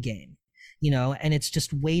waiting game, you know, and it's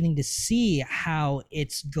just waiting to see how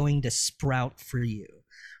it's going to sprout for you,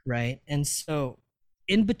 right? And so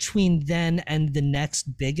in between then and the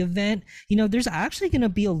next big event, you know, there's actually going to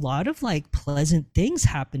be a lot of like pleasant things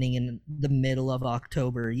happening in the middle of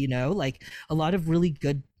October, you know, like a lot of really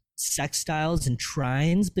good sextiles and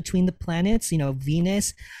trines between the planets. You know,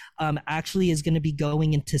 Venus actually is going to be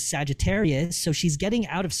going into Sagittarius, so she's getting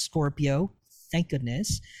out of Scorpio, thank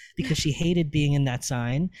goodness, because she hated being in that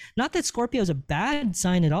sign. Not that Scorpio is a bad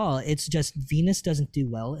sign at all, it's just Venus doesn't do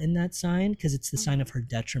well in that sign because it's the sign of her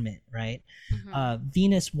detriment, right?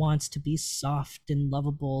 Venus wants to be soft and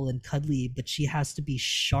lovable and cuddly, but she has to be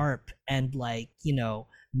sharp and like, you know,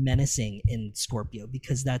 menacing in Scorpio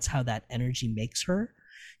because that's how that energy makes her.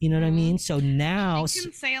 You know what I mean? So now She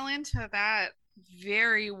can sail into that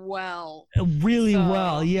very well. really So,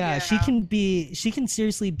 well, yeah, she yeah. can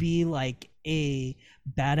seriously be like a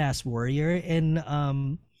badass warrior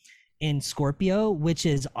in Scorpio, which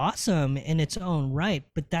is awesome in its own right,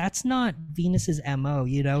 but that's not Venus's MO,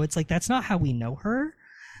 you know? It's like that's not how we know her.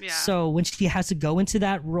 Yeah. So when she has to go into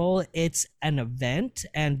that role, it's an event,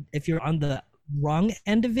 and if you're on the wrong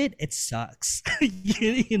end of it, it sucks.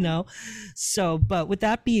 You know. So but with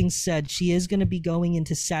that being said, she is going to be going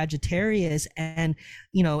into Sagittarius, and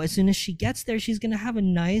you know, as soon as she gets there, she's going to have a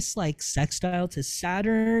nice like sextile to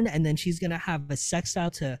Saturn, and then she's going to have a sextile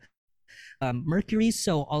to Mercury.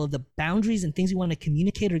 So all of the boundaries and things you want to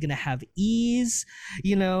communicate are going to have ease.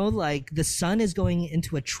 You know, like the sun is going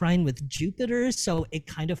into a trine with Jupiter, so it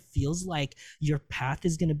kind of feels like your path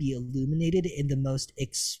is going to be illuminated in the most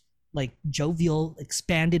like jovial,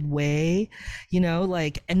 expanded way, you know,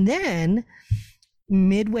 like, and then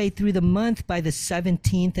midway through the month by the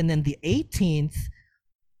 17th and then the 18th,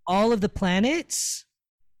 all of the planets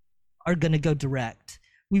are going to go direct.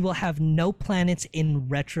 We will have no planets in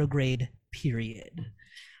retrograde, period,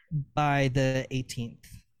 by the 18th.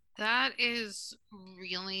 That is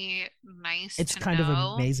really nice. It's to kind know.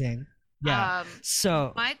 of amazing. Yeah.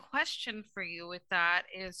 So my question for you with that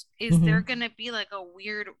is there going to be like a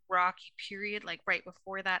weird rocky period like right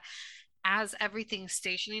before that as everything's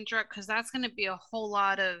stationing direct? Because that's going to be a whole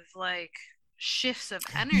lot of like shifts of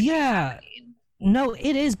energy happening. No,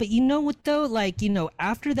 it is, but you know what though? Like, you know,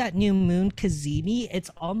 after that new moon Kazemi,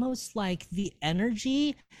 it's almost like the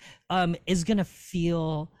energy is gonna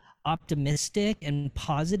feel optimistic and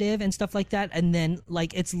positive and stuff like that, and then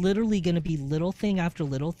like it's literally going to be little thing after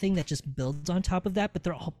little thing that just builds on top of that, but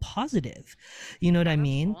they're all positive, you know what I That's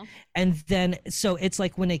mean? cool. And then so it's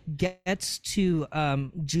like when it gets to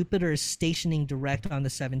Jupiter stationing direct on the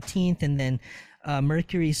 17th, and then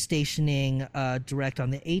Mercury stationing direct on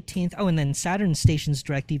the 18th. Oh, and then Saturn stations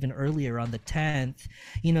direct even earlier on the 10th.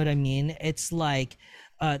 You know what I mean? It's like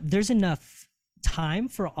there's enough time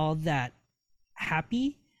for all that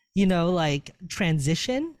happy, you know, like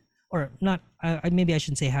transition, or not. Maybe I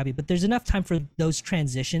shouldn't say happy, but there's enough time for those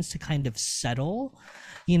transitions to kind of settle,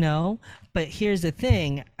 you know. But here's the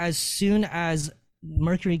thing: as soon as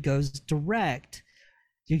Mercury goes direct,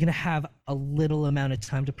 you're going to have a little amount of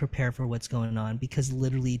time to prepare for what's going on, because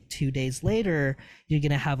literally 2 days later you're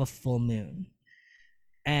going to have a full moon.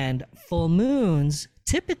 And full moons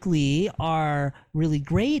typically are really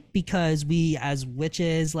great because we as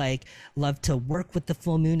witches like love to work with the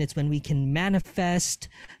full moon. It's when we can manifest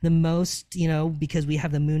the most, you know, because we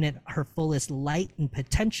have the moon at her fullest light and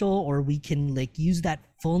potential, or we can like use that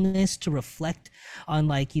fullness to reflect on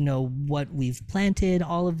like, you know, what we've planted,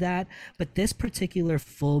 all of that. But this particular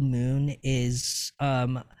full moon is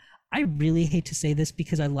I really hate to say this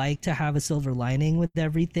because I like to have a silver lining with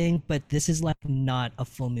everything, but this is like not a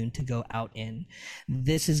full moon to go out in.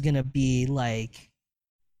 This is gonna be like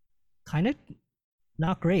kind of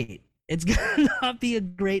not great. It's gonna not be a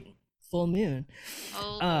great full moon.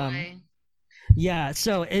 Oh Um, boy. yeah,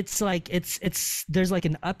 so it's like it's there's like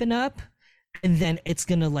an up and up, and then it's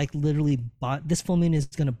gonna like literally this full moon is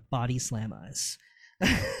gonna body slam us.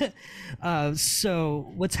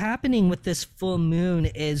 So what's happening with this full moon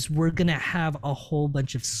is we're gonna have a whole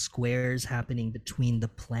bunch of squares happening between the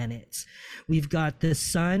planets. We've got the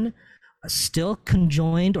sun still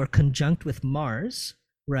conjoined or conjunct with Mars,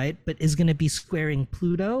 right? But is going to be squaring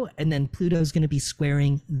Pluto, and then Pluto is going to be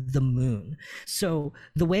squaring the moon. So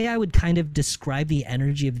the way I would kind of describe the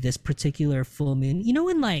energy of this particular full moon, you know,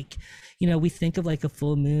 when like, you know, we think of like a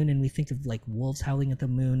full moon and we think of like wolves howling at the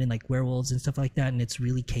moon and like werewolves and stuff like that, and it's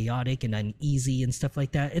really chaotic and uneasy and stuff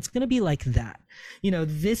like that. It's going to be like that. You know,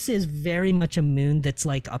 this is very much a moon that's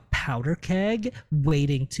like a powder keg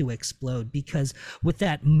waiting to explode, because with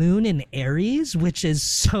that moon in Aries, which is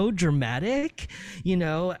so dramatic, you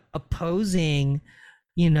know, opposing,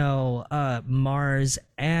 you know, Mars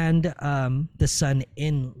and the sun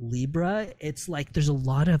in Libra, it's like there's a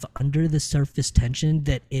lot of under the surface tension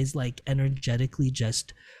that is like energetically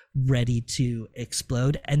just ready to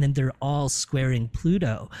explode. And then they're all squaring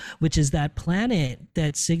Pluto, which is that planet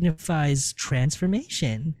that signifies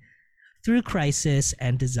transformation through crisis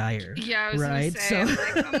and desire. Yeah, I was right? gonna say, I'm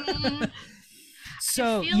like, I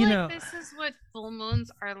So feel you like know, this is what full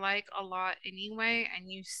moons are like a lot anyway,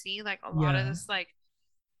 and you see like a lot of yeah. this like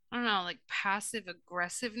I don't know, like passive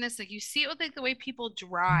aggressiveness. Like you see it with like the way people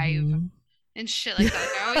drive Mhm. and shit like that.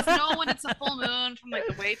 Like, I always know when it's a full moon from like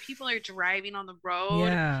the way people are driving on the road.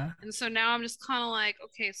 Yeah. And so now I'm just kind of like,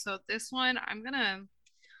 okay, so this one I'm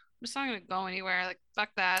just not gonna go anywhere. Like fuck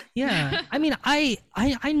that. Yeah. I mean, I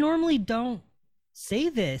normally don't say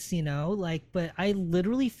this, you know, like, but I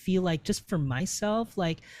literally feel like just for myself,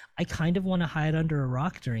 like I kind of want to hide under a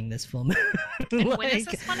rock during this full moon. And when is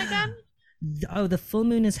Like, this one again? oh, the full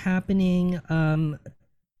moon is happening on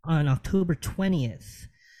October 20th.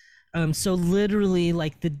 So literally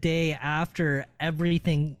like the day after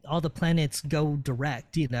everything, all the planets go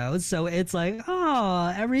direct, you know? So it's like,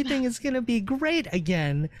 oh, everything is gonna be great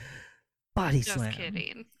again. Body Just slam.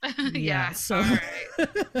 kidding. Yeah, Yeah. so All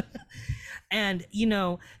right. and you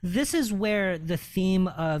know, this is where the theme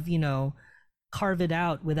of, you know, carve it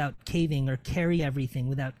out without caving, or carry everything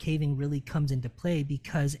without caving, really comes into play,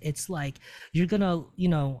 because it's like you're gonna, you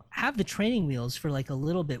know, have the training wheels for like a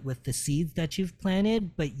little bit with the seeds that you've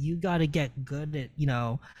planted, but you got to get good at, you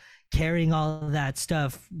know, carrying all of that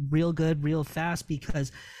stuff real good real fast,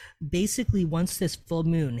 because basically once this full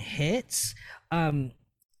moon hits,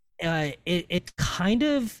 it kind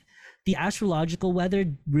of, the astrological weather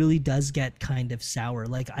really does get kind of sour.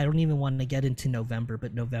 Like I don't even want to get into November,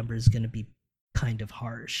 but November is going to be kind of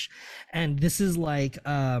harsh, and this is like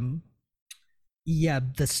yeah,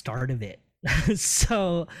 the start of it.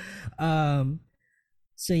 So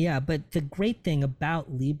so yeah, but the great thing about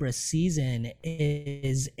Libra season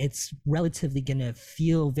is it's relatively going to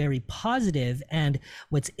feel very positive. And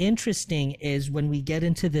what's interesting is when we get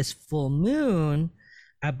into this full moon,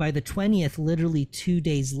 by the 20th, literally 2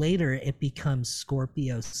 days later, it becomes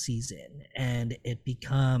Scorpio season, and it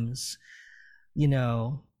becomes, you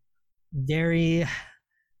know, very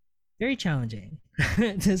very challenging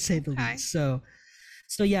to say the Okay. least.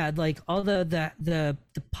 So yeah, like all the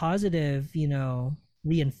positive, you know,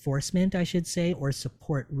 reinforcement, I should say, or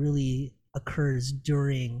support really occurs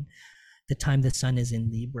during the time the sun is in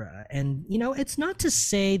Libra. And, it's not to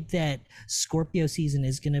say that Scorpio season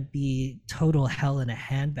is going to be total hell in a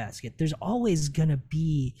handbasket. There's always going to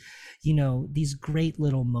be, these great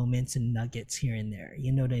little moments and nuggets here and there.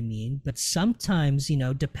 You know what I mean? But sometimes,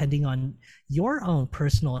 depending on your own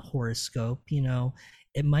personal horoscope,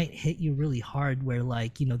 it might hit you really hard where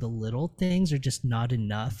the little things are just not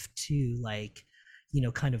enough to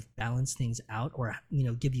kind of balance things out or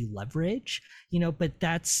give you leverage, but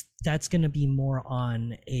that's going to be more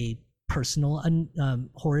on a personal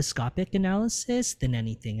horoscopic analysis than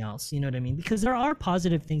anything else. You know what I mean? Because there are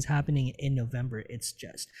positive things happening in November. It's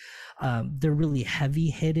just they're really heavy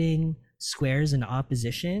hitting squares and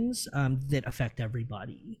oppositions that affect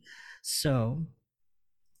everybody. So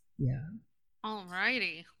yeah.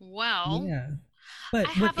 Alrighty. Well, yeah. But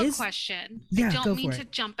I have a question. Yeah, I don't go mean for to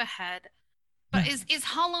it. jump ahead, but Yeah. is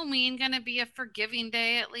Halloween gonna be a forgiving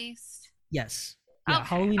day at least? Yes. Yeah, Okay,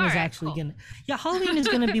 Halloween all is right, actually cool. Halloween is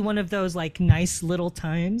gonna be one of those nice little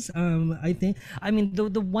times. I think. I mean,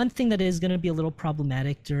 the one thing that is gonna be a little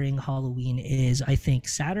problematic during Halloween is, I think,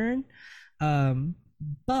 Saturn.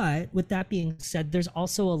 But with that being said, there's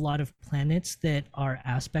also a lot of planets that are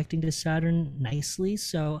aspecting to Saturn nicely.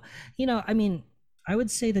 So, I mean, I would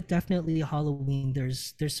say that definitely Halloween,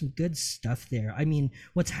 there's some good stuff there. I mean,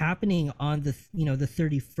 what's happening on the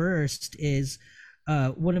 31st is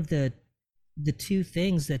one of the two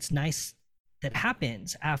things that's nice that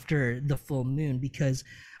happens after the full moon, because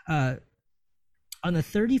on the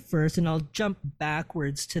 31st, and I'll jump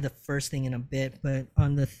backwards to the first thing in a bit, but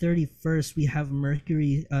on the 31st we have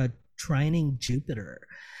Mercury trining Jupiter,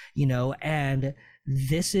 and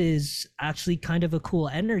this is actually kind of a cool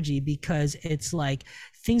energy because it's like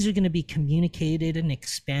things are going to be communicated and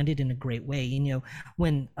expanded in a great way.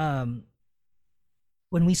 When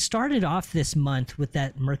we started off this month with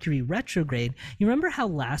that Mercury retrograde, you remember how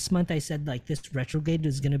last month I said this retrograde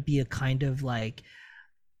was going to be a kind of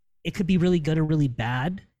it could be really good or really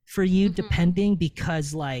bad for you, depending,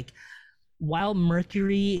 because while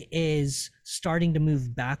Mercury is starting to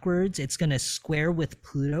move backwards, it's going to square with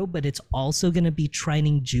Pluto, but it's also going to be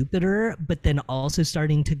trining Jupiter, but then also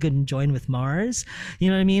starting to conjoin with Mars. You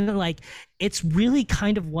know what I mean? It's really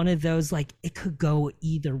kind of one of those, it could go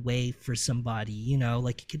either way for somebody,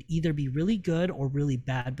 it could either be really good or really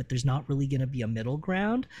bad, but there's not really going to be a middle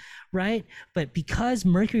ground, right? But because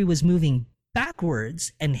Mercury was moving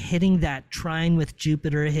backwards and hitting that trine with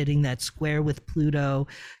Jupiter, hitting that square with Pluto,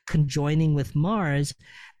 conjoining with Mars,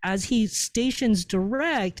 as he stations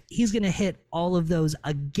direct, he's going to hit all of those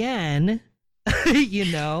again.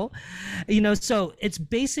 So it's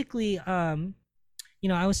basically I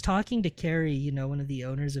was talking to Carrie, one of the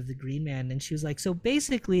owners of the Green Man, and she was like, so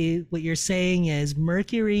basically what you're saying is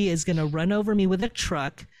Mercury is going to run over me with a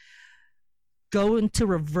truck, go into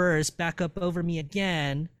reverse, back up over me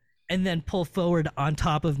again, and then pull forward on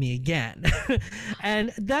top of me again.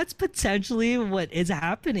 And that's potentially what is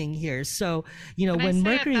happening here. So, when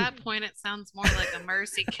Mercury... At that point, it sounds more like a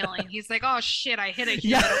mercy killing. He's like, oh shit, I hit a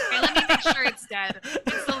human. Yeah. Okay, let me make sure it's dead.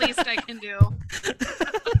 It's the least I can do.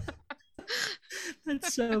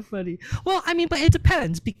 That's so funny. Well, I mean, but it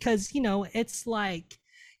depends, because, it's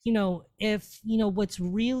if, what's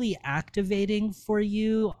really activating for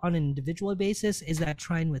you on an individual basis is that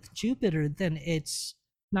trine with Jupiter, then it's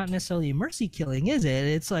not necessarily a mercy killing, is it?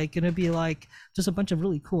 It's going to be just a bunch of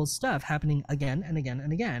really cool stuff happening again and again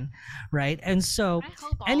and again, right? And so I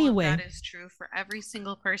hope all anyway, of that is true for every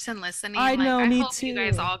single person listening. I know, I me hope too. You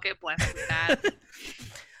guys all get blessed with that.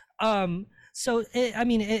 So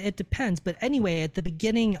it depends, but anyway, at the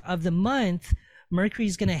beginning of the month,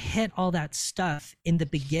 Mercury's going to hit all that stuff in the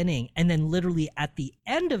beginning, and then literally at the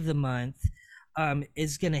end of the month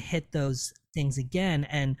is going to hit those things again.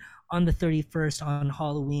 And on the 31st, on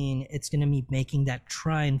Halloween, it's going to be making that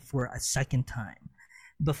trine for a second time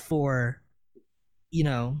before,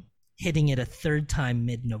 hitting it a third time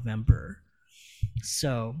mid-November.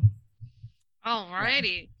 So.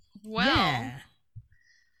 Alrighty. Well. Yeah.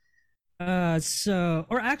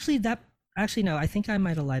 Actually, no, I think I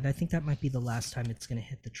might have lied. I think that might be the last time it's going to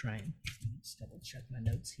hit the trine. Let's double check my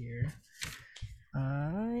notes here.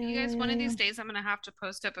 You guys, one of these days I'm gonna have to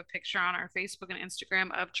post up a picture on our Facebook and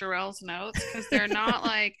Instagram of Jarrell's notes, because they're not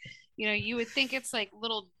you would think it's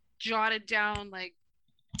little jotted down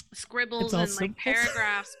scribbles and symbols.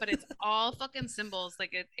 Paragraphs, but it's all fucking symbols.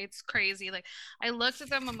 It's crazy. I looked at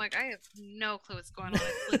them, I'm like, I have no clue what's going on.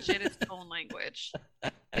 It's legit its own language.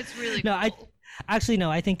 It's really no, cool.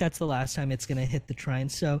 I think that's the last time it's gonna hit the trine.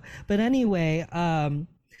 So, but anyway,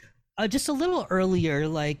 Just a little earlier,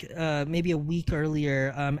 like maybe a week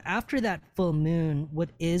earlier, after that full moon, what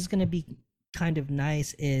is going to be kind of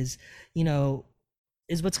nice is, you know,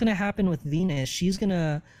 is what's going to happen with Venus. She's going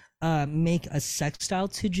to make a sextile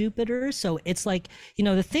to Jupiter. So it's like, you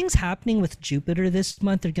know, the things happening with Jupiter this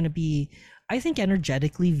month are going to be, I think,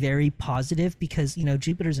 energetically very positive because, you know,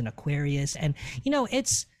 Jupiter's in Aquarius and, you know,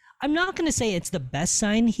 I'm not going to say it's the best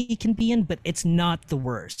sign he can be in, but it's not the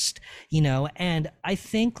worst, you know? And I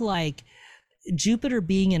think like Jupiter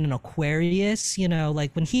being in an Aquarius, you know,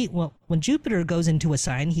 like when Jupiter goes into a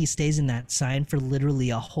sign, he stays in that sign for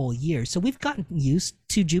literally a whole year. So we've gotten used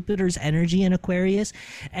to Jupiter's energy in Aquarius.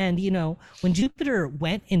 And, you know, when Jupiter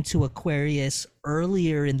went into Aquarius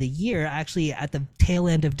earlier in the year, actually at the tail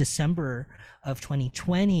end of December of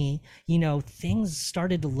 2020, you know, things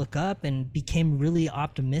started to look up and became really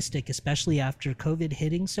optimistic, especially after COVID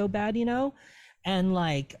hitting so bad, you know? And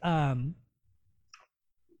like,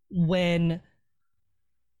 when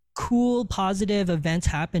cool positive events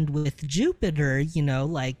happened with Jupiter, you know,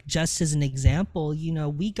 like just as an example, you know,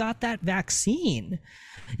 we got that vaccine,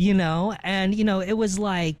 you know, and you know, it was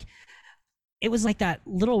like that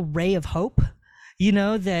little ray of hope, you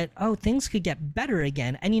know, that oh, things could get better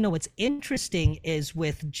again. And you know what's interesting is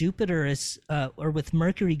with Jupiter or with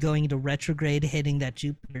Mercury going into retrograde, hitting that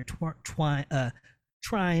Jupiter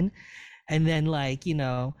trine, and then like, you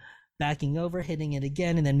know, backing over, hitting it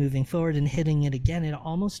again, and then moving forward and hitting it again. It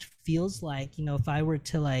almost feels like, you know, if I were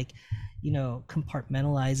to like, you know,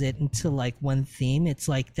 compartmentalize it into like one theme, it's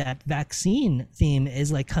like that vaccine theme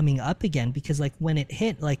is like coming up again, because like when it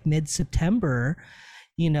hit like mid-September,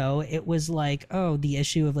 you know, it was like, oh, the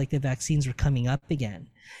issue of like the vaccines were coming up again,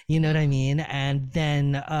 you know what I mean? And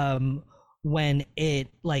then when it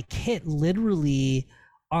like hit literally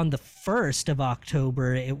on the 1st of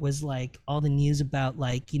October, it was like all the news about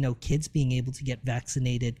like, you know, kids being able to get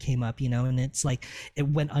vaccinated came up, you know, and it's like it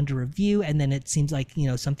went under review, and then it seems like, you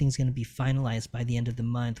know, something's going to be finalized by the end of the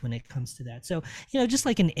month when it comes to that. So, you know, just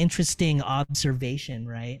like an interesting observation,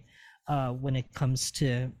 right? When it comes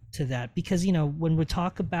to that, because, you know, when we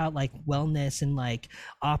talk about like wellness and like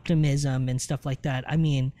optimism and stuff like that, I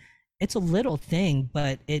mean, it's a little thing,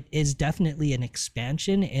 but it is definitely an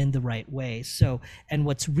expansion in the right way. So, and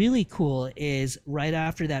what's really cool is right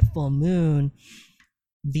after that full moon,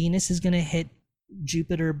 Venus is going to hit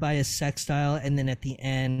Jupiter by a sextile, and then at the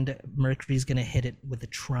end, Mercury's going to hit it with a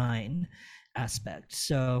trine aspect.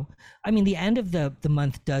 So, I mean, the end of the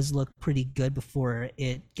month does look pretty good before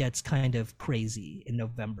it gets kind of crazy in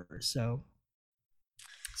November. So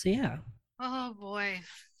yeah. Oh boy.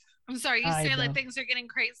 I'm sorry, you say like things are getting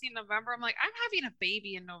crazy in November. I'm like, I'm having a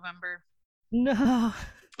baby in November. No.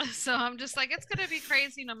 So I'm just like, it's gonna be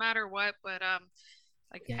crazy no matter what. But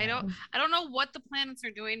like yeah. I don't know what the planets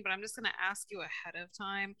are doing, but I'm just gonna ask you ahead of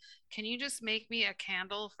time. Can you just make me a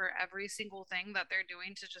candle for every single thing that they're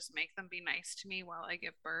doing to just make them be nice to me while I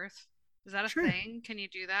give birth? Is that a thing? Can you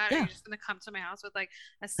do that? Yeah. Or are you just gonna come to my house with like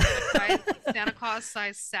a Santa Claus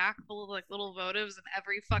size sack full of like little votives in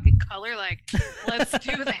every fucking color? Like, let's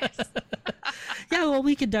do this. Yeah, well,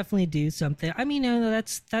 we could definitely do something. I mean, you know,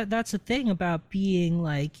 that's the thing about being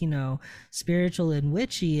like, you know, spiritual and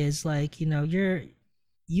witchy is like, you know,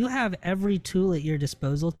 you have every tool at your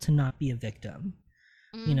disposal to not be a victim.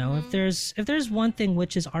 You know, if there's one thing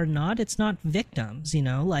witches are not, it's not victims, you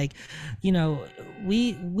know, like, you know,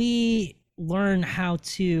 we learn how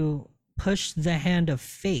to push the hand of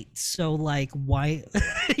fate. So like, why,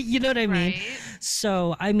 you know what I mean? Right.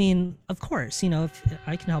 So, I mean, of course, you know, if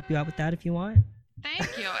I can help you out with that if you want.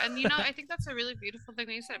 Thank you. And, you know, I think that's a really beautiful thing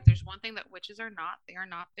that you said. If there's one thing that witches are not, they are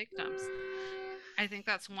not victims. I think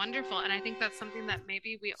that's wonderful. And I think that's something that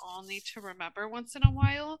maybe we all need to remember once in a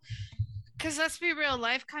while. Because let's be real,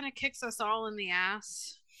 life kind of kicks us all in the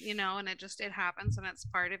ass, you know, and it happens and it's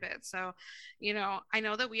part of it. So, you know, I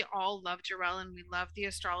know that we all love Jarrell and we love the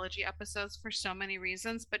astrology episodes for so many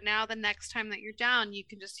reasons. But now the next time that you're down, you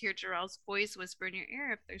can just hear Jarrell's voice whisper in your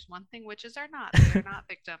ear. If there's one thing witches are not, they're not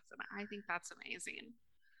victims. And I think that's amazing.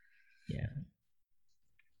 Yeah.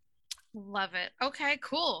 Love it. Okay,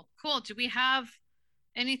 cool. Do we have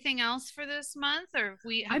anything else for this month, or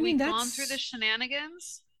have we gone through the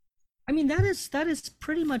shenanigans? I mean, that is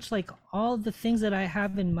pretty much like all the things that I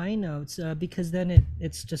have in my notes, because then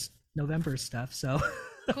it's just November stuff. So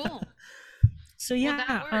cool. So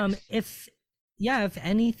yeah, well, if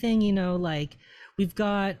anything, you know, like we've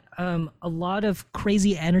got a lot of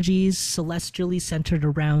crazy energies celestially centered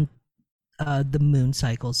around the moon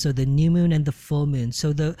cycle, so the new moon and the full moon.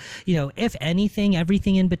 So you know, if anything,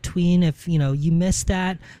 everything in between, if you know you missed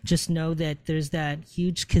that, just know that there's that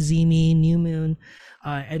huge Cazimi new moon,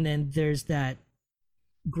 and then there's that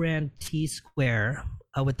grand T square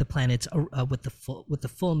with the planets with the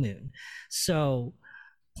full moon. So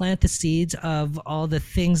plant the seeds of all the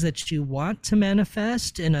things that you want to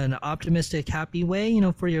manifest in an optimistic, happy way,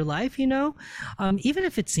 for your life, even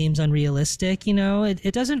if it seems unrealistic,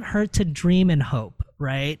 it doesn't hurt to dream and hope,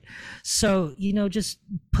 right? So, just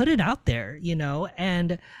put it out there,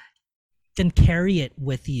 and then carry it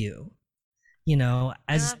with you,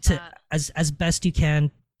 as best you can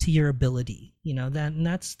to your ability,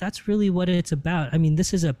 that's really what it's about. I mean,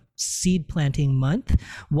 this is a seed planting month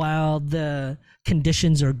while the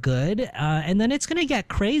conditions are good, and then it's going to get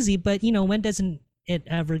crazy, but when doesn't it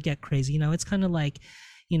ever get crazy? It's kind of like,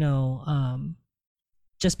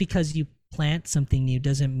 just because you plant something new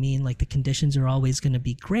doesn't mean like the conditions are always going to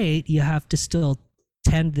be great. You have to still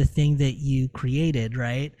tend the thing that you created,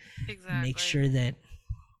 right? Exactly. Make sure that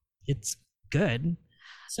it's good.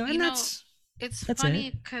 So, and that's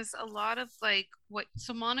funny because a lot of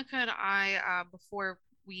so Monica and I, before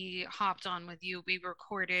we hopped on with you, we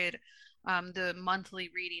recorded the monthly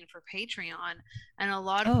reading for Patreon, and a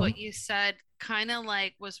lot of what you said kind of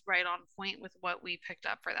was right on point with what we picked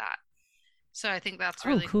up for that. So I think that's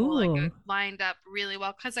really cool. It lined up really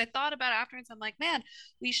well, because I thought about it afterwards. I'm like, man,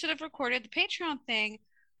 we should have recorded the Patreon thing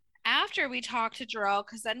after we talked to Jarrell,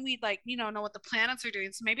 because then we'd know what the planets are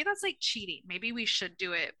doing. So maybe that's cheating. Maybe we should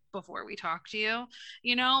do it before we talk to you,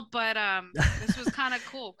 but this was kind of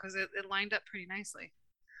cool because it lined up pretty nicely.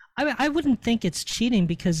 I mean, I wouldn't think it's cheating,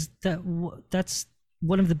 because that's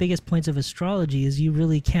one of the biggest points of astrology is you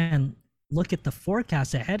really can look at the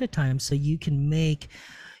forecast ahead of time, so you can make,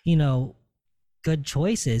 good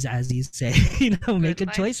choices, as you say, make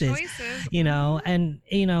good choices. And,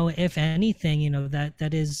 if anything,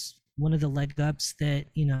 that is one of the leg ups that,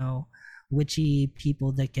 witchy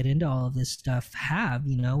people that get into all of this stuff have,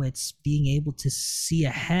 it's being able to see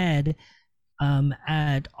ahead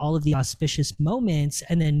at all of the auspicious moments,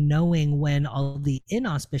 and then knowing when all the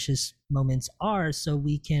inauspicious moments are, so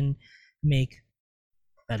we can make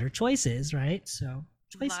better choices, right? So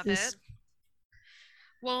choices. Love it.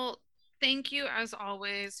 Well, thank you as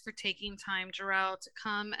always for taking time, Jarrell, to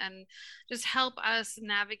come and just help us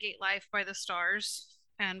navigate life by the stars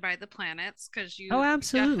and by the planets, because you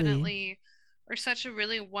definitely are such a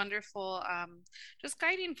really wonderful just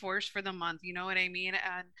guiding force for the month, you know what I mean?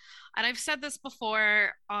 And I've said this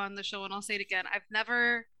before on the show, and I'll say it again, I've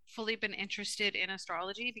never fully been interested in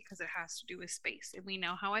astrology because it has to do with space, and we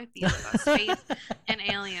know how I feel about space and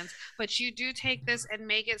aliens, but you do take this and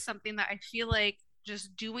make it something that I feel like,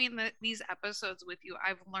 just doing these episodes with you,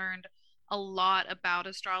 I've learned a lot about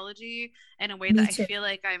astrology in a way that I feel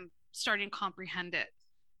like I'm starting to comprehend it.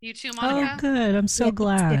 You too, Monica? Oh, good. I'm so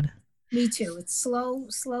glad. Me too. It's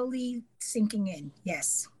slowly sinking in.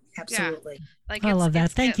 Yes, absolutely. Yeah. I love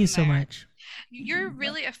that. Thank you so much. You're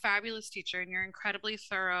really a fabulous teacher, and you're incredibly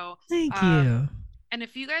thorough. Thank you. And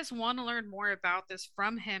if you guys want to learn more about this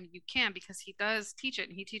from him, you can, because he does teach it.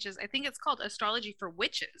 And he teaches, I think it's called Astrology for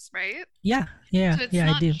Witches, right? Yeah. So it's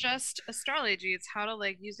not just astrology, it's how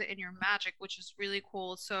to use it in your magic, which is really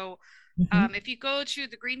cool. So if you go to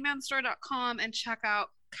thegreenmanstore.com and check out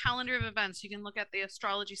calendar of events, you can look at the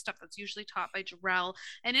astrology stuff that's usually taught by Jarrell,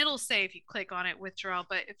 and it'll say if you click on it with Jarrell.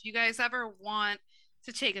 But if you guys ever want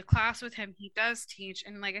to take a class with him, he does teach.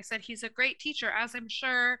 And like I said, he's a great teacher, as I'm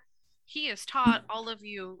sure he has taught all of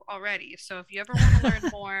you already. So if you ever want to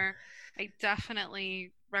learn more, I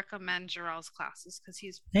definitely recommend Jarrell's classes, because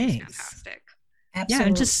he's fantastic. Absolutely. Yeah,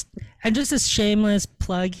 and just a shameless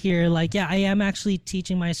plug here, I am actually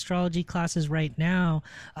teaching my astrology classes right now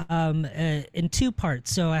in two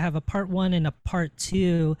parts. So I have a part 1 and a part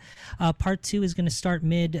 2. Part 2 is going to start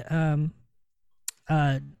mid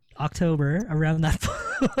October, around that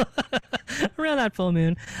full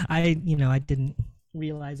moon. I didn't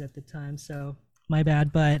realize at the time, so my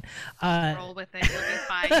bad, but roll with it, you'll be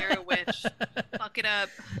fine. You're a witch. Fuck it up.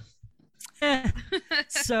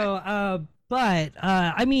 So but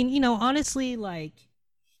I mean, honestly,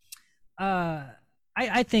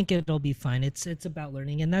 I think it'll be fine. It's about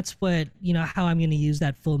learning, and that's what, how I'm going to use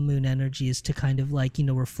that full moon energy is to kind of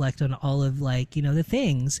reflect on all of the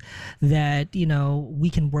things that we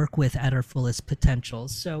can work with at our fullest potential.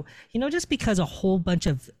 So just because a whole bunch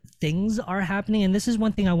of things are happening, and this is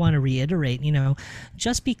one thing I want to reiterate,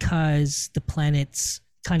 just because the planets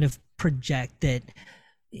kind of project that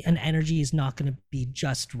an energy is not going to be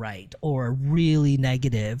just right or really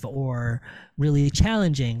negative or really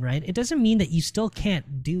challenging, right? It doesn't mean that you still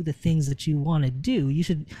can't do the things that you want to do. You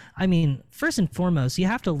should, first and foremost, you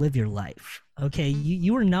have to live your life. Okay.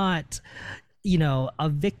 You are not, a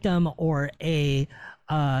victim or a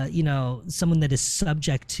someone that is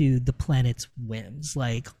subject to the planet's whims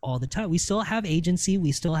like all the time. We still have agency,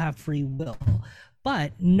 we still have free will,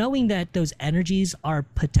 but knowing that those energies are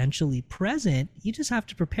potentially present, you just have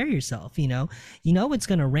to prepare yourself. It's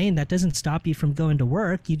going to rain. That doesn't stop you from going to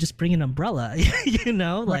work. You just bring an umbrella.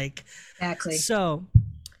 Like Exactly. so.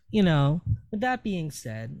 With that being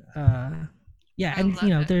said,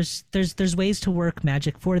 there's ways to work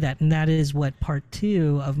magic for that, and that is what part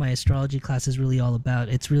 2 of my astrology class is really all about.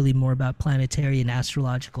 It's really more about planetary and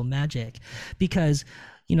astrological magic, because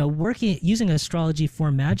using astrology for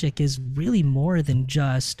magic is really more than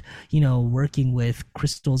just working with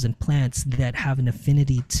crystals and plants that have an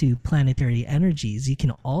affinity to planetary energies. You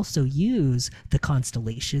can also use the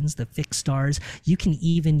constellations, the fixed stars. You can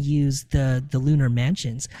even use the lunar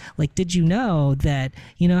mansions. Like, did you know that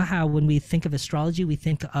how when we think of astrology we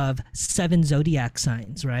think of 7 zodiac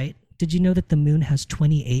signs, right? Did you know that the moon has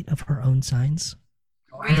 28 of her own signs?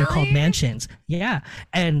 Really? They're called mansions. Yeah.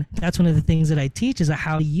 And that's one of the things that I teach is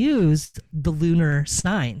how to use the lunar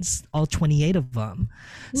signs, all 28 of them.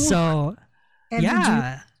 Ooh. So,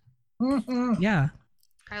 yeah. Yeah.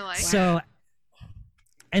 I like so, it.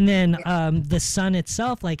 And then the sun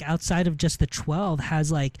itself, like outside of just the 12,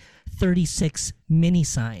 has like 36 mini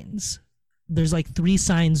signs. There's like 3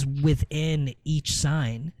 signs within each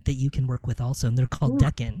sign that you can work with also, and they're called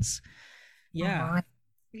decans. Yeah.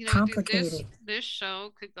 Complicated. Dude, this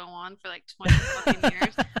show could go on for like 20 fucking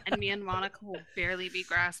years, and me and Monica will barely be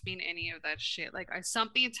grasping any of that shit. Like,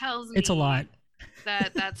 something tells me it's a lot.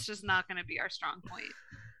 that's just not going to be our strong point.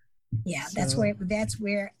 Yeah, so. that's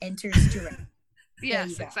where enters Jarrell.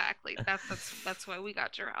 Yes, exactly. That's why we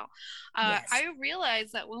got Jarrell. Yes. I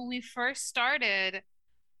realized that when we first started,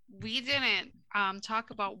 we didn't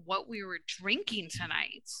talk about what we were drinking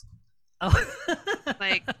tonight. Oh,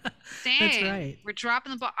 like, dang, that's right. We're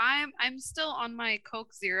dropping the ball. I'm still on my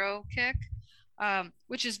Coke Zero kick,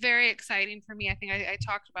 which is very exciting for me. I think I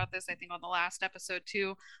talked about this, I think, on the last episode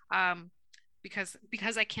too, because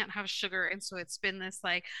I can't have sugar, and so it's been this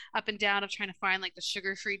like up and down of trying to find like the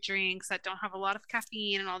sugar-free drinks that don't have a lot of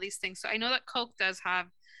caffeine and all these things. So I know that Coke does have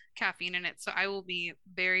caffeine in it, so I will be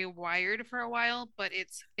very wired for a while, but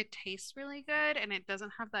it tastes really good, and it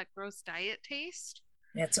doesn't have that gross diet taste.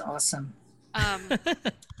 That's awesome.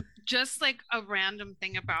 Just like a random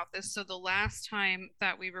thing about this. So the last time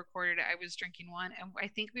that we recorded it, I was drinking one, and I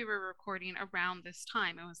think we were recording around this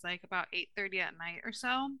time. It was like about 8:30 at night or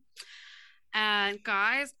so. And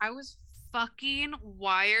guys, I was fucking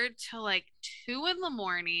wired till like 2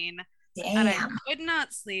 a.m. Damn. And I could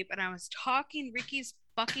not sleep, and I was talking Ricky's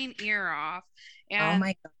fucking ear off. And oh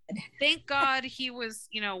my God. Thank God he was,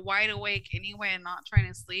 wide awake anyway and not trying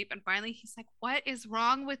to sleep. And finally he's like, "What is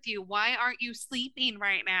wrong with you? Why aren't you sleeping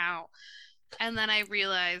right now?" And then I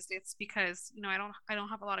realized it's because, I don't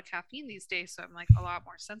have a lot of caffeine these days, so I'm like a lot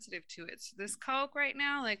more sensitive to it. So this Coke right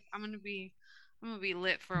now, like I'm gonna be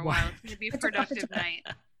lit for a while. It's gonna be a productive night.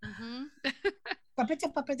 Mm-hmm.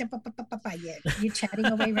 Yeah, you're chatting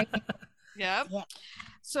away right now. Yep. Yeah.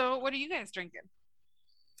 So what are you guys drinking?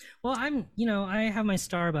 Well, I have my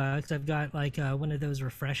Starbucks. I've got like one of those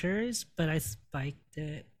refreshers, but I spiked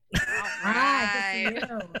it. Right. Good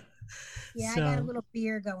for you. Yeah, so. I got a little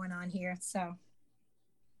beer going on here, so.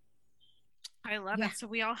 I love it. So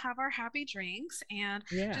we all have our happy drinks, and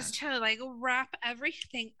just to like wrap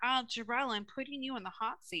everything up, Jarrell, I'm putting you in the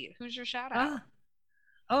hot seat. Who's your shout out?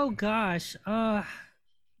 Oh gosh,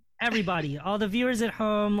 everybody, all the viewers at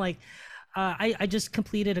home. Like, I just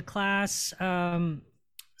completed a class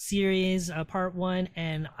series, part 1,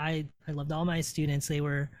 and I loved all my students. They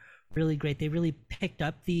were really great. They really picked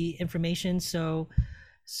up the information so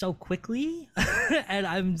quickly and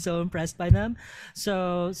I'm so impressed by them.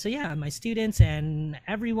 So yeah, my students and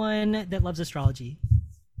everyone that loves astrology.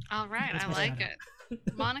 All right. I like it.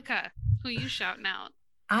 Monica, who you shouting out?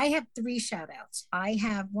 I have 3 shout outs. I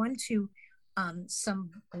have one to some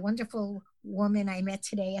wonderful woman I met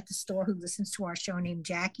today at the store who listens to our show named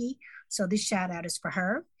Jackie. So this shout out is for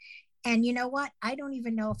her. And you know what? I don't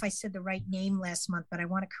even know if I said the right name last month, but I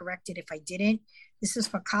want to correct it if I didn't. This is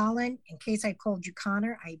for Colin. In case I called you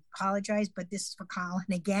Connor, I apologize, but this is for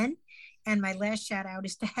Colin again. And my last shout out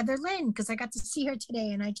is to Heather Lynn, because I got to see her today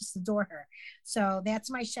and I just adore her. So that's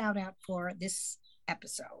my shout out for this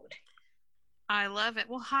episode. I love it.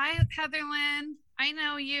 Well, hi, Heather Lynn. I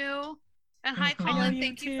know you. And hi, Colin.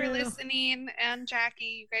 Thank you for listening. And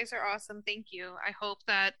Jackie, you guys are awesome. Thank you. I hope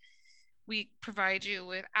that we provide you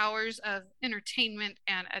with hours of entertainment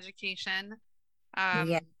and education.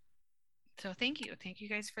 So thank you. Thank you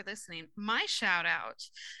guys for listening. My shout out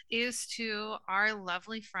is to our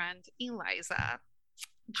lovely friend, Eliza.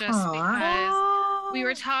 Just because We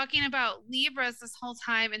were talking about Libras this whole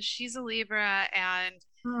time, and she's a Libra, and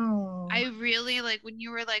Oh. I really like when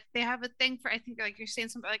you were like, they have a thing for, I think like you're saying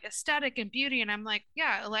something like aesthetic and beauty. And I'm like,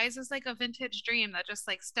 yeah, Eliza's like a vintage dream that just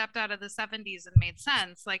like stepped out of the 70s and made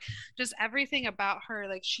sense. Like just everything about her,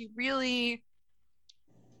 like she really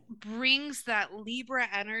brings that Libra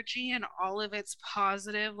energy in all of its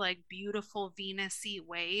positive, like beautiful Venus-y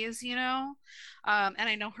ways, you know? And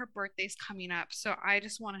I know her birthday's coming up. So I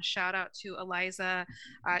just want to shout out to Eliza.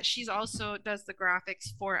 She's also does the graphics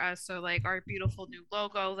for us. So like our beautiful new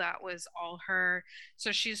logo, that was all her.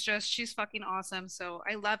 So she's fucking awesome. So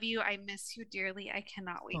I love you. I miss you dearly. I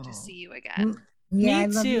cannot wait to see you again. Yeah, Me I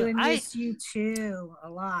love too. you and miss you too a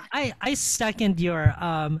lot. I second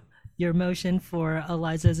your motion for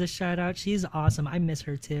Eliza as a shout out. She's awesome. I miss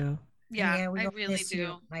her too. Yeah, we I all really miss do.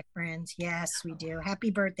 you, my friends. Yes, we do. Happy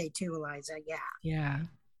birthday too, Eliza. Yeah. Yeah.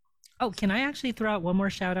 Oh, can I actually throw out one more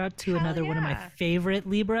shout out to Hell another one of my yeah. favorite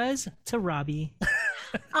Libras, to Robbie?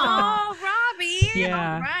 Oh, Robbie.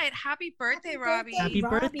 Yeah. All right. Happy birthday, Robbie. Happy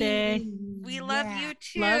birthday. We love Yeah. you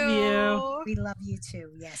too. Love you. We love you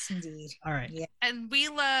too. Yes, indeed. All right. Yeah. And we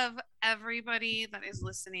love everybody that is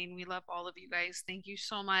listening. We love all of you guys. Thank you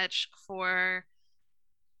so much for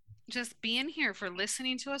just being here, for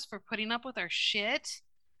listening to us, for putting up with our shit.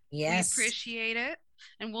 Yes. We appreciate it.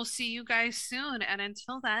 And we'll see you guys soon. And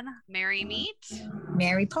until then, merry meet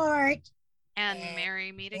Merry part. and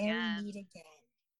merry meet again. Meet again.